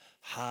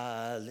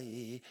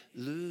 Hallelujah,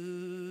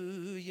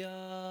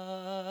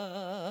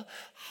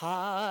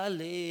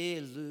 hallelujah.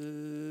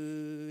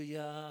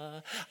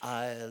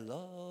 I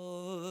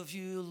love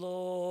you,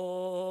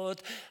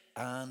 Lord,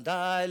 and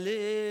I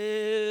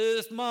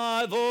lift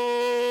my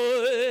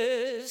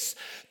voice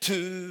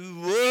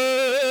to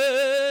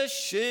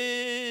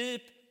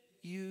worship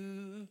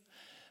you.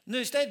 No,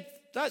 instead,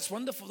 that's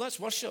wonderful.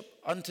 That's worship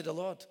unto the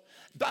Lord.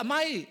 But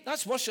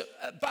that's worship.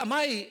 But am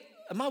I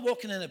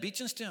walking in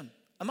obedience to him?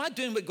 Am I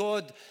doing what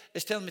God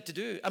is telling me to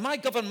do? Am I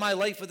governing my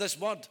life with this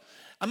word?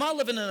 Am I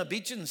living in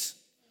obedience?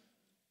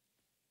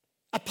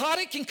 A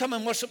parrot can come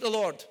and worship the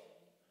Lord,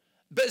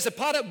 but is a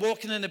parrot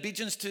walking in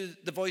obedience to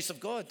the voice of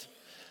God?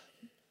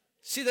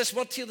 See this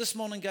word here this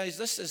morning, guys,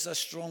 this is a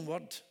strong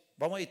word.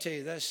 But I want to tell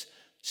you this.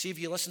 See if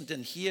you listened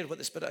and hear what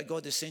the Spirit of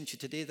God has sent you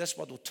today. This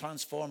word will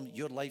transform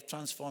your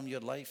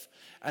life,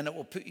 and it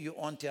will put you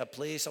onto a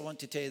place. I want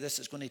to tell you this,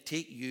 it's going to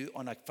take you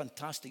on a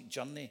fantastic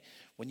journey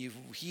when you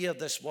hear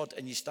this word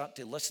and you start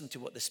to listen to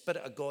what the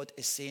Spirit of God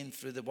is saying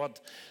through the word.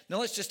 Now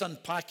let's just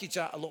unpackage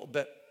that a little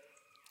bit.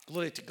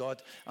 Glory to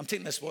God. I'm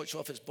taking this watch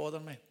off, it's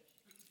bothering me.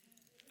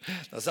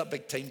 There's that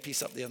big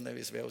timepiece up there now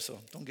as well, so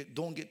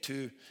don't get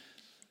too...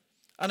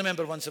 I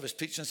remember once I was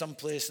preaching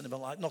someplace and they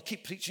were like, no,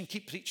 keep preaching,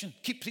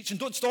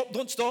 don't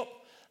stop.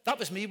 That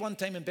was me one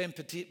time when Ben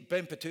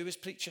Patu was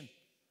preaching.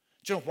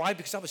 Do you know why?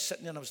 Because I was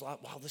sitting there and I was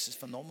like, wow, this is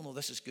phenomenal,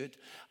 this is good.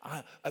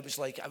 I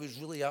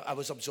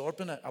was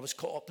absorbing it, I was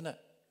caught up in it.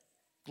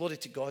 Glory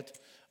to God.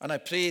 And I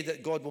pray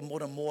that God will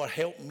more and more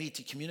help me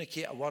to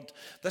communicate a word.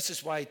 This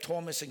is why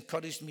Thomas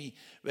encouraged me.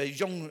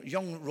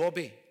 Young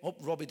Robbie, hope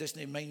Robbie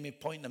doesn't mind me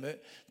pointing him out.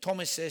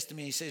 Thomas says to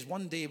me, he says,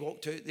 one day he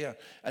walked out there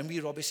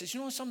and Robbie says, you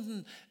know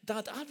something,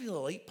 Dad, I really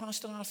like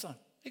Pastor Arthur.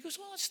 He goes,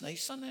 well, that's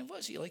nice, son. What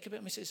does he like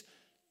about him? He says,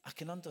 I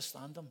can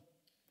understand him.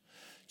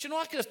 Do you know,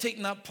 I could have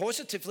taken that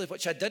positively,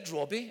 which I did,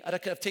 Robbie, or I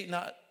could have taken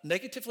that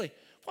negatively.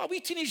 What, a wee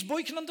teenage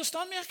boy can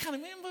understand me? I can't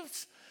remember.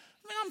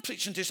 I'm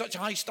preaching to such a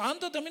high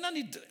standard. I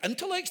need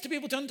intellects to be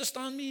able to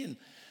understand me.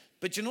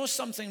 But you know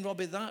something,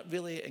 Robbie, that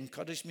really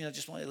encouraged me. I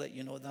just want to let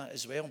you know that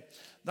as well.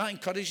 That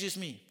encourages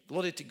me.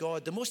 Glory to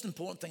God. The most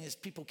important thing is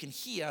people can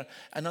hear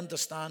and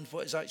understand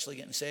what is actually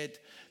getting said.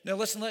 Now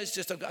listen,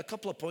 I've got a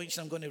couple of points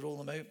and I'm going to roll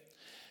them out.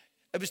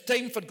 It was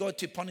time for God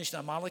to punish the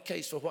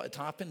Amalekites for what had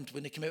happened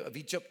when they came out of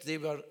Egypt. They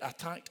were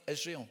attacked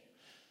Israel.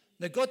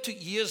 Now God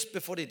took years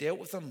before he dealt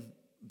with them,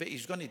 but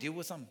he's going to deal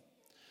with them.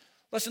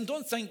 Listen,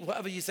 don't think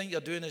whatever you think you're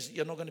doing is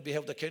you're not going to be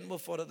held accountable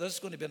for it. There's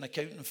going to be an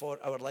accounting for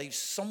our lives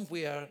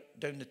somewhere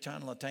down the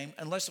channel of time,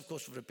 unless, of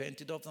course, we've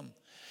repented of them.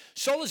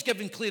 Saul is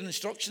giving clear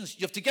instructions.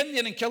 You have to get in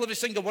there and kill every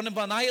single one of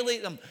them,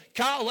 annihilate them,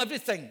 cattle,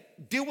 everything,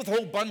 deal with the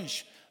whole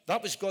bunch.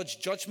 That was God's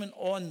judgment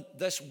on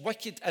this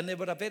wicked, and they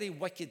were a very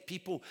wicked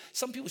people.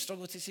 Some people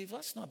struggle to say, well,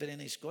 that's not a very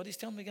nice God. He's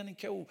telling me to go and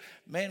kill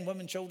men,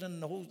 women, children,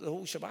 the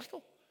whole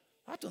shebackle.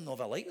 I don't know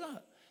if I like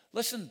that.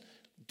 Listen,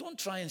 don't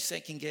try and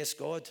second guess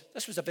God.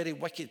 This was a very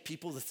wicked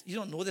people. You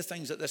don't know the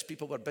things that these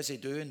people were busy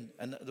doing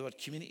in their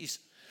communities.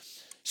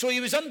 So he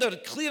was under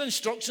clear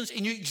instructions.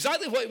 He knew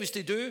exactly what he was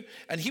to do.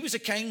 And he was a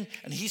king.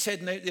 And he's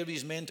heading out there with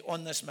his men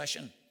on this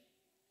mission.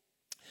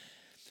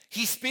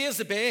 He spares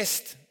the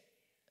best.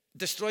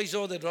 destroys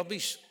all the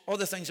rubbish, all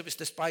the things that was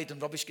despised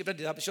and rubbish. Get rid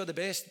of that. But show the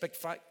best, big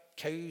fat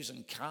cows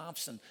and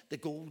calves and the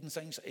gold and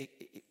things.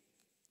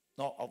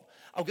 No,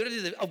 I'll get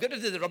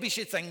rid of the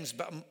rubbishy things,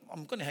 but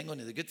I'm going to hang on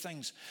to the good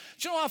things.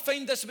 Do you know what I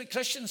find this about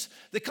Christians?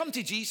 They come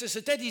to Jesus.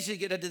 It's dead easy to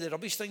get rid of the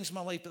rubbish things in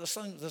my life, but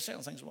there's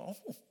certain things, well,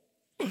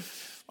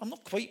 I'm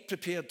not quite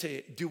prepared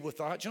to deal with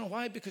that. Do you know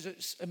why? Because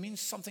it means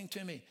something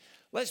to me.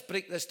 Let's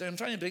break this down. I'm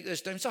trying to break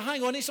this down. So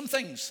hang on to some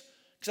things,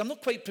 because I'm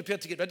not quite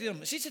prepared to get rid of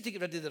them. It's easy to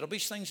get rid of the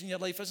rubbish things in your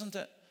life, isn't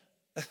it?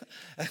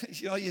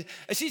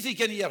 It's easy to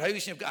get into your house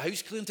and you've got a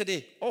house clean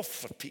today. Oh,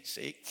 for Pete's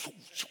sake.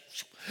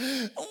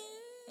 Oh,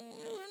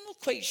 I'm not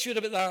quite sure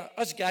about that.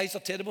 Us guys are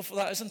terrible for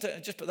that, isn't it? I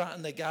just put that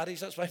in the garage.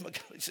 That's why my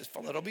garage is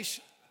full of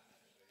rubbish.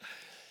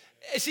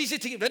 It's easy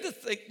to get rid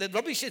of the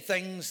rubbishy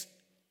things,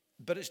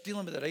 but it's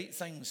dealing with the right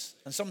things.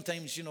 And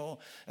sometimes,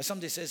 if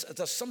somebody says, if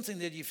there's something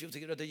there you feel to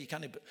get rid of, you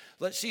can't.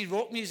 Let's see,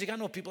 rock music. I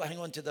know people that hang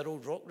on to their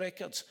old rock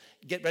records.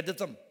 Get rid of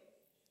them.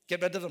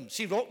 Get rid of them.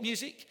 See, rock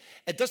music,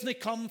 it doesn't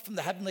come from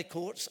the heavenly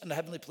courts and the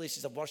heavenly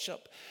places of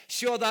worship.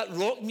 See all that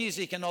rock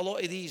music and a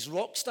lot of these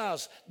rock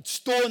stars,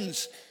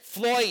 Stones,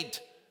 Floyd,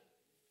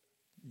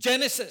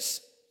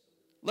 Genesis.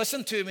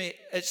 Listen to me.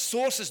 Its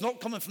source is not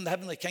coming from the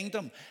heavenly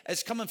kingdom.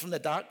 It's coming from the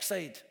dark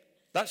side.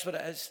 That's what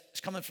it is. It's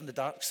coming from the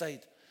dark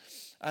side.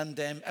 And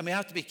we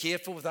have to be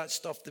careful with that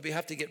stuff. That we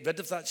have to get rid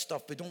of that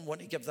stuff. We don't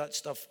want to give that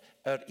stuff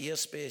our ear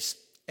space.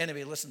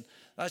 Anyway, listen,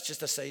 that's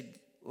just a side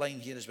line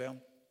here as well.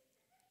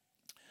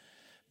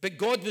 But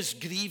God was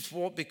grieved,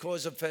 what?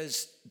 Because of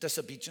his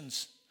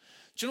disobedience.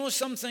 Do you know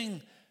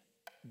something?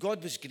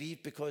 God was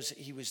grieved because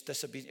he was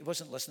disobedient. He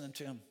wasn't listening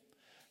to him.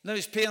 Now,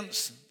 his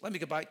parents, let me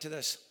go back to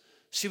this.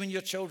 See when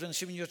your children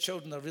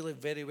are really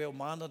very well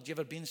mannered. You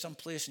ever been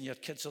someplace and your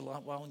kids are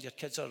like, well, and your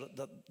kids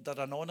they're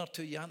an honour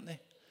to you, aren't they?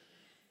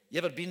 You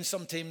ever been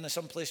sometime in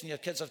some place and your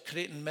kids are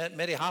creating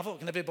merry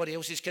havoc and everybody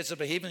else's kids are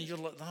behaving and you're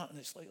like that, and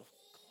it's like, oh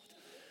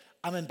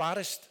God, I'm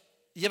embarrassed.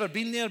 You ever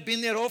been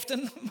there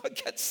often? My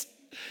kids.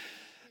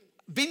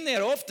 Been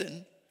there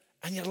often,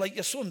 and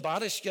you're so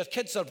embarrassed. Your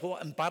kids are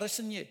what?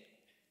 Embarrassing you.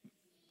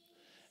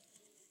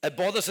 It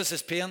bothers us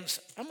as parents.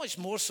 How much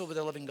more so with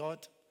the living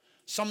God?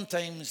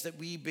 Sometimes that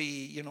we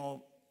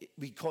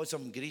cause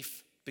them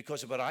grief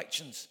because of our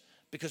actions,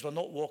 because we're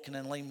not walking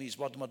in line with his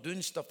word, and we're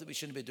doing stuff that we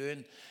shouldn't be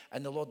doing,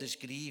 and the Lord is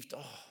grieved.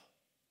 Oh,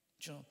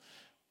 do you know?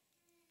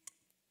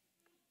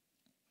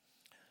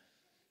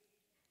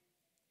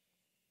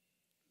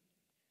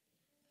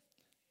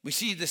 We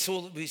see the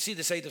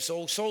side of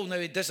Saul. Saul now,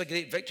 he does a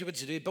great victory. What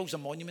does he do? He builds a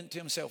monument to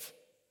himself.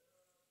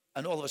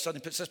 And all of a sudden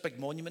he puts this big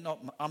monument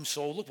up. I'm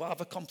Saul, look what I've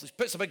accomplished.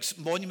 Puts a big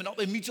monument up,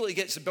 immediately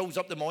builds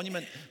up the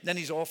monument, and then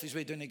he's off his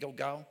way down to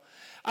Gilgal.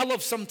 I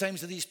love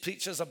sometimes these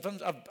preachers.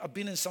 I've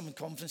been in some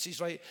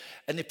conferences, right?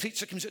 And the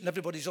preacher comes out and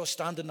everybody's all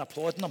standing and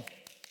applauding him.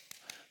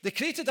 They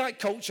created that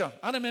culture.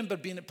 I remember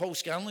being at Paul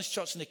Scanlon's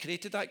church and they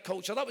created that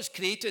culture. That was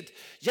created.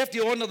 You have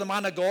to honour the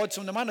man of God.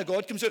 So when the man of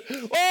God comes out,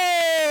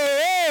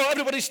 oh,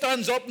 everybody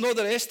stands up and all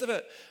the rest of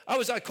it. I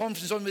was at a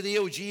conference on with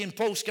AOG and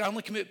Paul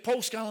Scanlon came out.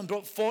 Paul Scanlon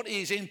brought 40 of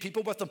his own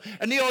people with him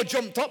and they all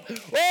jumped up.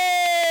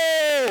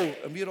 Oh!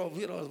 And we're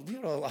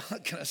all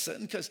kind of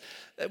sitting because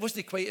it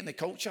wasn't quite in the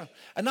culture.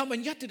 And that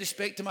when you have to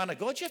respect the man of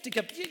God, you have to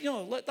give,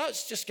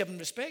 that's just giving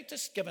respect,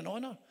 just giving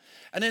honour.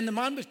 And then the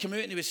man would come out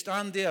and he would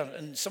stand there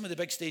and some of the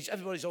big stage,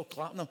 everybody's all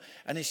clapping him,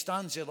 and he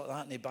stands there like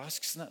that and he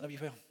basks in it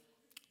everywhere.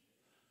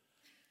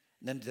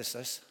 And then he does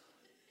this.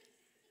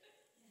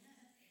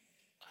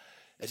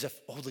 As if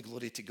all the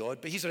glory to God.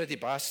 But he's already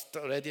basked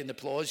already in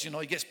applause,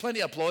 He gets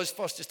plenty of applause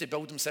first just to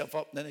build himself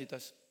up, and then he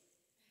does.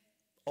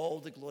 All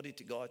the glory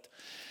to God.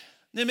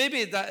 Now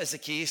maybe that is the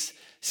case.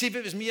 See, if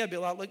it was me, I'd be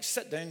like, look,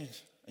 sit down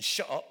and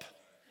shut up.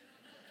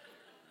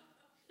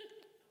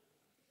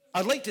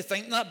 I'd like to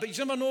think that, but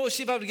you never know.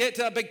 See, if I would get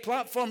to that big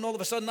platform and all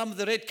of a sudden I'm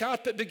the red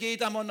carpet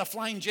brigade, I'm on a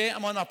flying jet,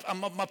 I'm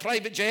on my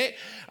private jet,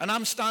 and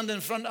I'm standing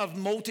in front of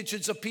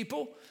multitudes of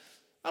people,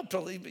 I'll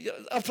probably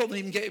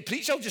even get to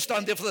preach. I'll just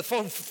stand there for the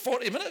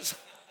 40 minutes.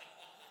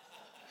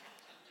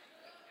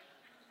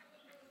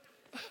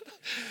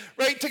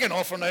 Right, take an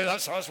offer now.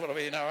 That's what are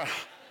we now.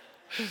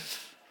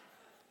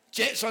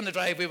 Jet's on the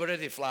driveway, we're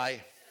ready to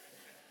fly.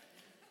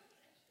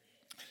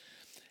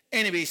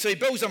 Anyway, so he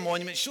builds a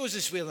monument, shows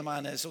us where the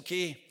man is,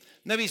 okay?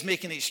 Now he's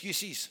making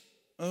excuses.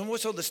 And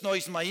what's all this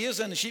noise in my ears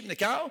and the sheep and the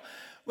cattle?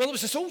 Well, it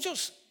was the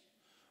soldiers.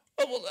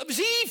 Oh, well, it was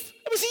Eve.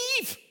 It was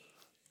Eve.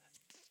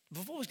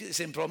 We've always got the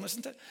same problem,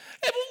 isn't it?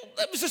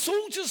 It was the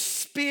soldiers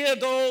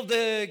spared all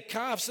the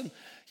calves. And,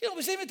 it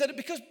was them who did it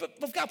because but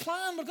we've got a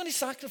plan. We're going to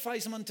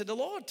sacrifice them unto the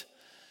Lord.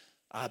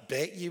 I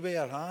bet you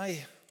were,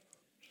 aye.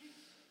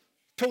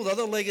 Pull the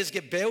other leg, has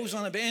got bells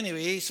on it. But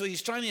anyway, so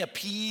he's trying to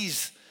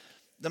appease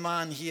the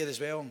man here as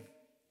well.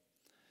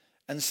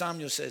 And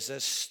Samuel says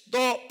this,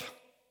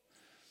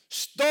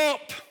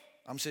 stop.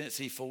 I'm saying it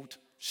threefold.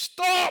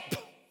 Stop.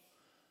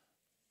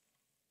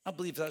 I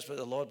believe that's what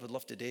the Lord would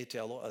love to do to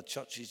a lot of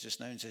churches just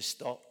now and say,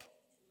 stop.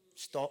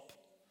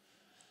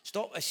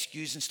 Stop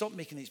excusing, stop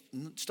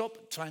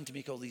trying to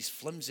make all these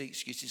flimsy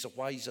excuses of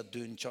why you're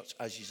doing church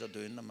as you're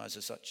doing them as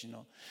such,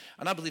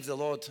 And I believe the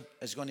Lord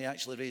is going to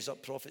actually raise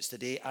up prophets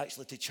today,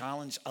 actually to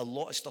challenge a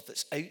lot of stuff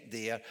that's out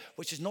there,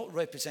 which is not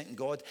representing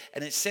God,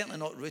 and it's certainly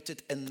not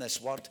rooted in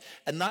this word.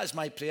 And that is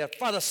my prayer.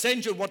 Father,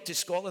 send your word to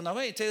Scotland. I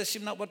want to tell you,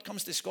 when that word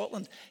comes to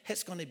Scotland,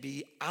 it's going to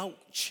be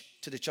ouch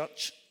to the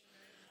church.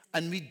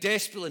 And we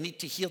desperately need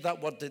to hear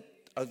that word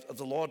of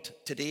the Lord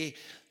today,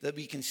 that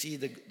we can see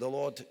the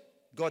Lord.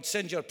 God,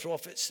 send your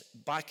prophets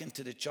back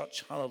into the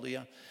church.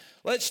 Hallelujah.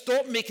 Let's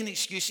stop making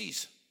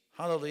excuses.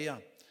 Hallelujah.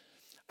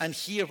 And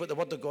hear what the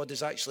word of God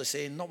is actually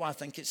saying, not what I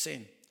think it's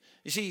saying.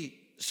 You see,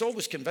 Saul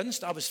was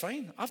convinced I was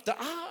fine.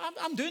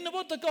 I'm doing the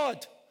word of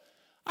God.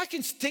 I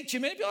can take 2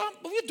 minutes.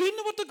 We're doing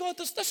the word of God.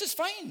 This is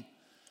fine.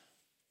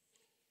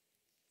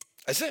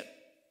 Is it?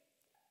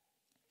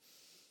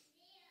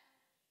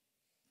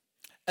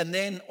 And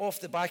then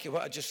off the back of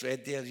what I just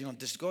read there,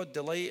 does God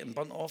delight in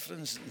burnt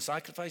offerings and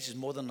sacrifices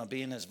more than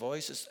obeying his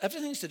voice?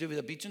 Everything's to do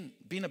with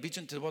being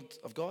obedient to the word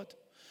of God.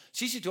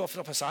 It's easy to offer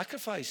up a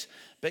sacrifice,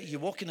 but you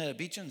walk in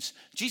obedience.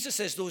 Jesus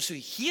says those who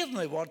hear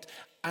my word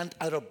and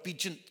are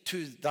obedient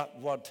to that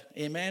word.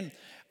 Amen.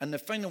 And the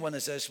final one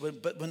is this,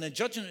 but when the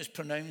judgment is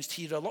pronounced,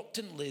 he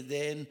reluctantly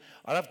then,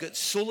 or I've got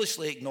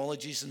soulishly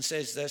acknowledges and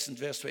says this in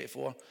verse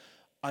 24,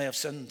 I have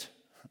sinned.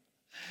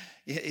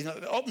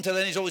 Up until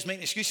then, he's always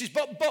making excuses,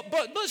 but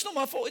it's not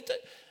my fault.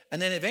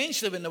 And then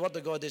eventually, when the word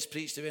of God is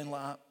preached to him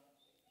like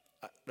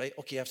that, right,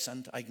 okay, I've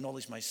sinned. I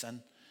acknowledge my sin.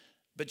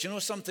 But do you know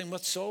something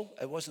with Saul?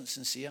 It wasn't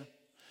sincere. Do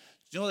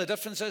you know what the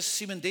difference is?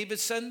 See, when David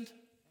sinned,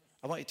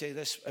 I want to tell you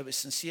this, it was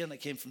sincere and it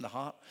came from the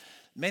heart.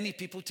 Many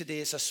people today,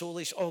 it's a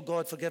soulish, oh,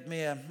 God, forgive me.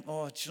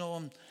 Do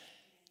you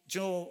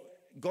know,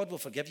 God will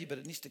forgive you, but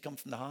it needs to come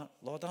from the heart.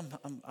 Lord,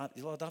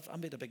 I've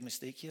made a big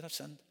mistake here. I've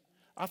sinned.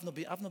 I've not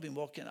been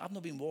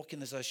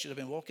walking as I should have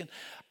been walking.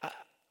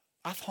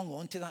 I've hung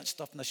on to that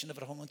stuff and I should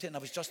never hung on to it. And I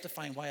was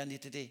justifying why I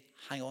needed to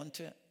hang on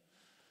to it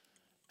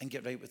and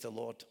get right with the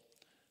Lord.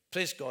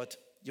 Praise God.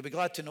 You'll be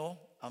glad to know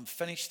I'm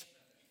finished.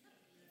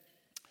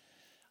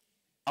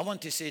 I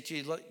want to say to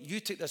you, look, you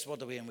take this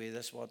word away and weigh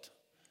this word.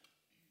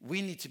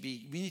 We need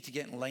to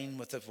get in line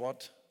with the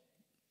word.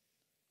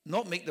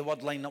 Not make the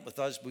word line up with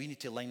us, but we need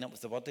to line up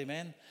with the word,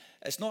 amen?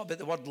 It's not about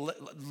the word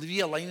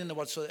realigning the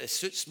word so that it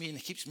suits me and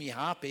keeps me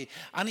happy.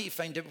 I need to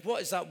find out,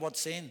 what is that word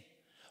saying?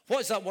 What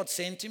is that word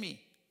saying to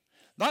me?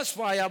 That's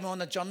why I'm on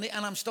a journey,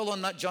 and I'm still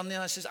on that journey,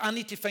 and I says, I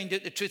need to find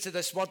out the truth of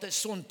this word. It's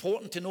so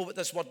important to know what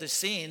this word is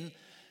saying,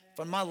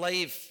 for my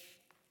life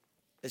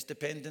is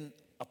dependent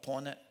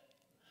upon it.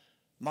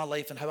 My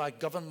life and how I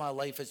govern my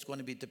life is going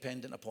to be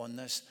dependent upon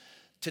this.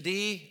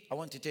 Today, I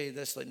want to tell you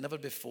this like never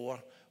before.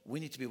 We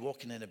need to be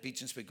walking in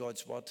obedience with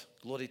God's word.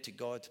 Glory to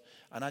God.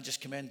 And I just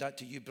commend that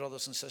to you,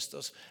 brothers and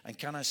sisters. And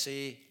can I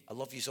say, I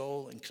love you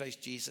all in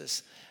Christ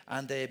Jesus.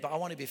 But I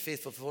want to be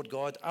faithful before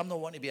God. I'm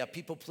not wanting to be a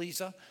people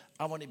pleaser.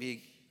 I want to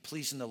be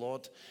pleasing the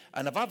Lord.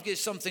 And if I've got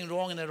something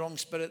wrong in the wrong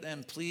spirit,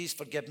 then please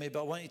forgive me. But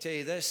I want to tell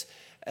you this.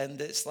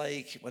 And it's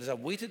like, as I've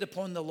waited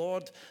upon the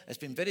Lord, it's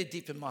been very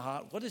deep in my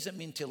heart. What does it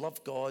mean to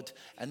love God?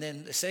 And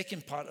then the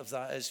second part of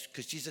that is,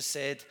 because Jesus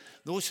said,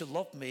 those who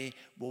love me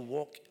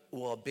will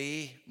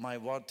obey my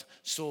word.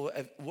 So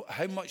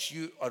how much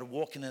you are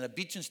walking in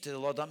obedience to the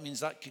Lord, that means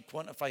that could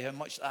quantify how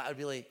much I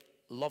really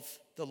love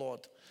the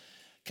Lord.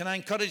 Can I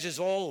encourage us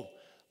all?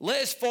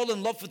 Let us fall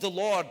in love with the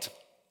Lord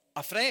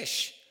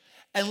afresh.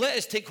 And let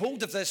us take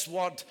hold of this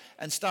word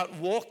and start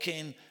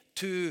walking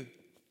to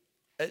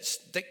its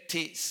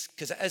dictates,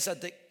 because it is a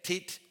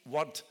dictate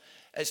word.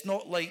 It's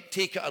not like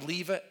take it or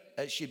leave it.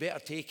 It's you better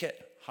take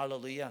it.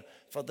 Hallelujah.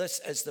 For this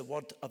is the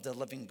word of the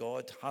living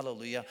God.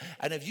 Hallelujah.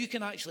 And if you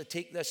can actually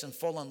take this and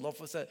fall in love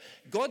with it,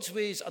 God's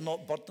ways are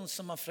not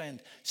burdensome, my friend.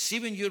 See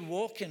when you're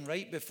walking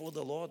right before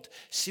the Lord.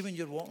 See when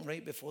you're walking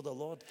right before the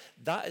Lord.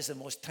 That is the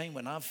most time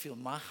when I feel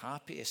my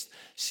happiest.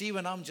 See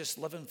when I'm just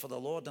living for the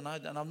Lord. And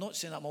I'm not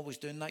saying I'm always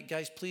doing that,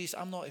 guys. Please,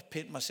 I'm not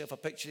painting myself a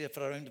picture here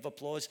for a round of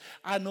applause.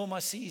 I know my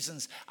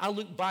seasons. I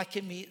look back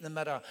at me in the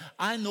mirror.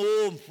 I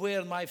know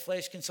where my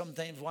flesh can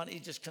sometimes want to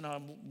just kind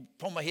of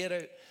pull my hair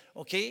out.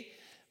 Okay?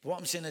 What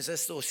I'm saying is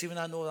this, though. See, when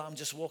I know that I'm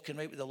just walking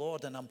right with the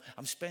Lord and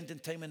I'm spending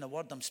time in the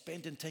Word, I'm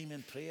spending time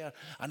in prayer,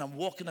 and I'm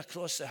walking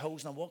across the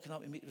hills and I'm walking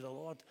up to meet with the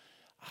Lord,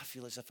 I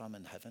feel as if I'm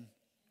in heaven.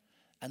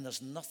 And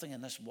there's nothing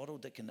in this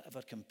world that can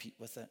ever compete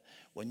with it.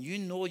 When you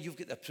know you've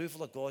got the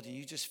approval of God and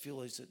you just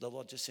feel as the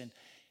Lord just saying,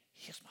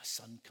 here's my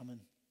son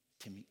coming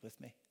to meet with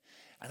me.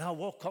 And I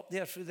walk up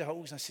there through the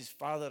hills and I says,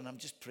 Father, and I'm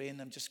just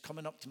praying. I'm just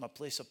coming up to my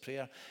place of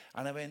prayer.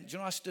 And I went,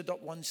 I stood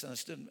up once and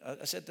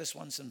I said this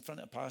once in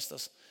front of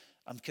pastors.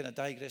 I'm kind of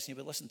digressing,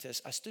 but listen to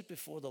this. I stood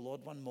before the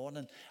Lord one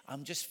morning.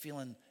 I'm just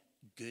feeling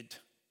good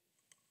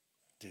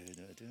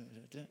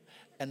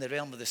in the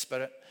realm of the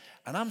Spirit.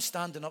 And I'm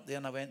standing up there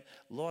and I went,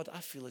 Lord,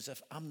 I feel as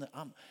if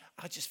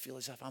I just feel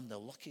as if I'm the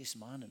luckiest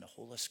man in the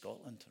whole of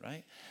Scotland,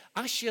 right?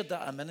 I shared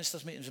that at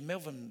ministers' meetings with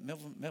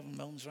Melvin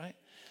Milnes, right?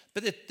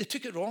 But they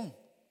took it wrong.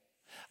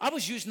 I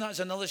was using that as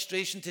an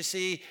illustration to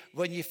say,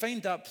 when you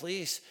find that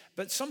place,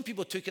 but some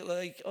people took it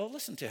like, oh,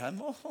 listen to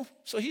him. Oh,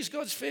 so he's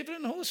God's favourite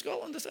in the whole of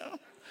Scotland, is it?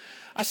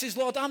 I says,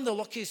 Lord, I'm the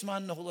luckiest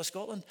man in the whole of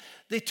Scotland.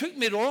 They took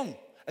me wrong,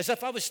 as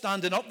if I was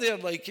standing up there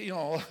like,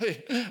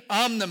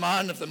 I'm the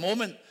man of the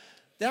moment.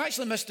 They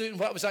actually missed out on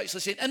what I was actually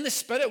saying. In the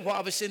spirit, what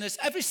I was saying is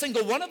every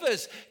single one of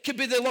us could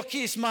be the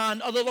luckiest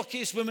man or the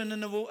luckiest woman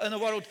in the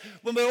world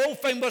when we all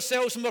find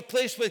ourselves and we're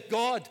placed with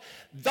God.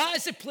 That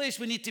is the place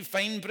we need to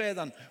find,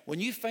 brethren.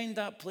 When you find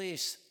that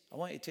place, I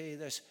want to tell you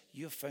this,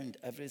 you've found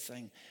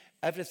everything.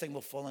 Everything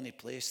will fall into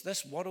place.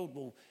 This world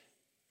will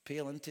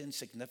pale into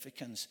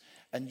insignificance,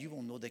 and you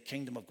will know the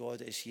kingdom of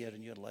God is here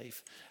in your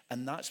life.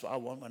 And that's what I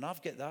want. When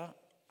I've got that,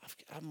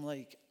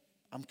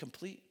 I'm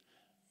complete.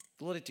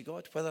 Glory to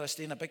God. Whether I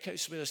stay in a big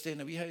house, whether I stay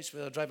in a wee house,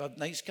 whether I drive a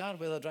nice car,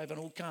 whether I drive an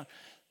old car,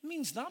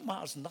 means that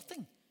matters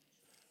nothing.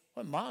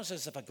 What matters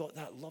is if I got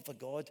that love of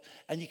God.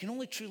 And you can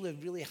only truly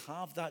really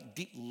have that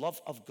deep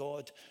love of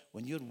God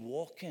when you're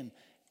walking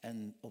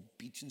in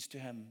obedience to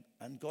him.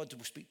 And God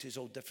will speak to us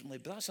all differently.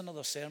 But that's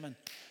another sermon.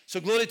 So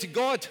glory to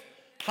God.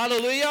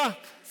 Hallelujah.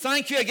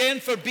 Thank you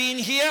again for being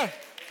here.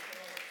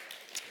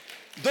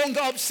 Don't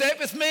get upset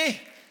with me.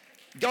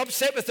 Get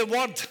upset with the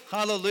word.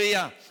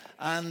 Hallelujah.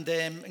 And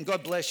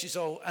God bless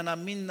you all. And I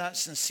mean that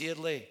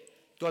sincerely.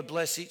 God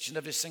bless each and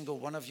every single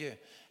one of you.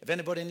 If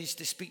anybody needs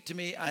to speak to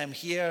me, I am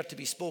here to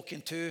be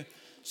spoken to.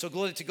 So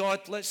glory to God.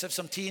 Let's have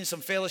some tea and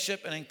some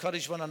fellowship and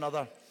encourage one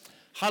another.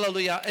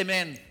 Hallelujah.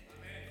 Amen.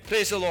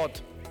 Praise the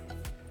Lord.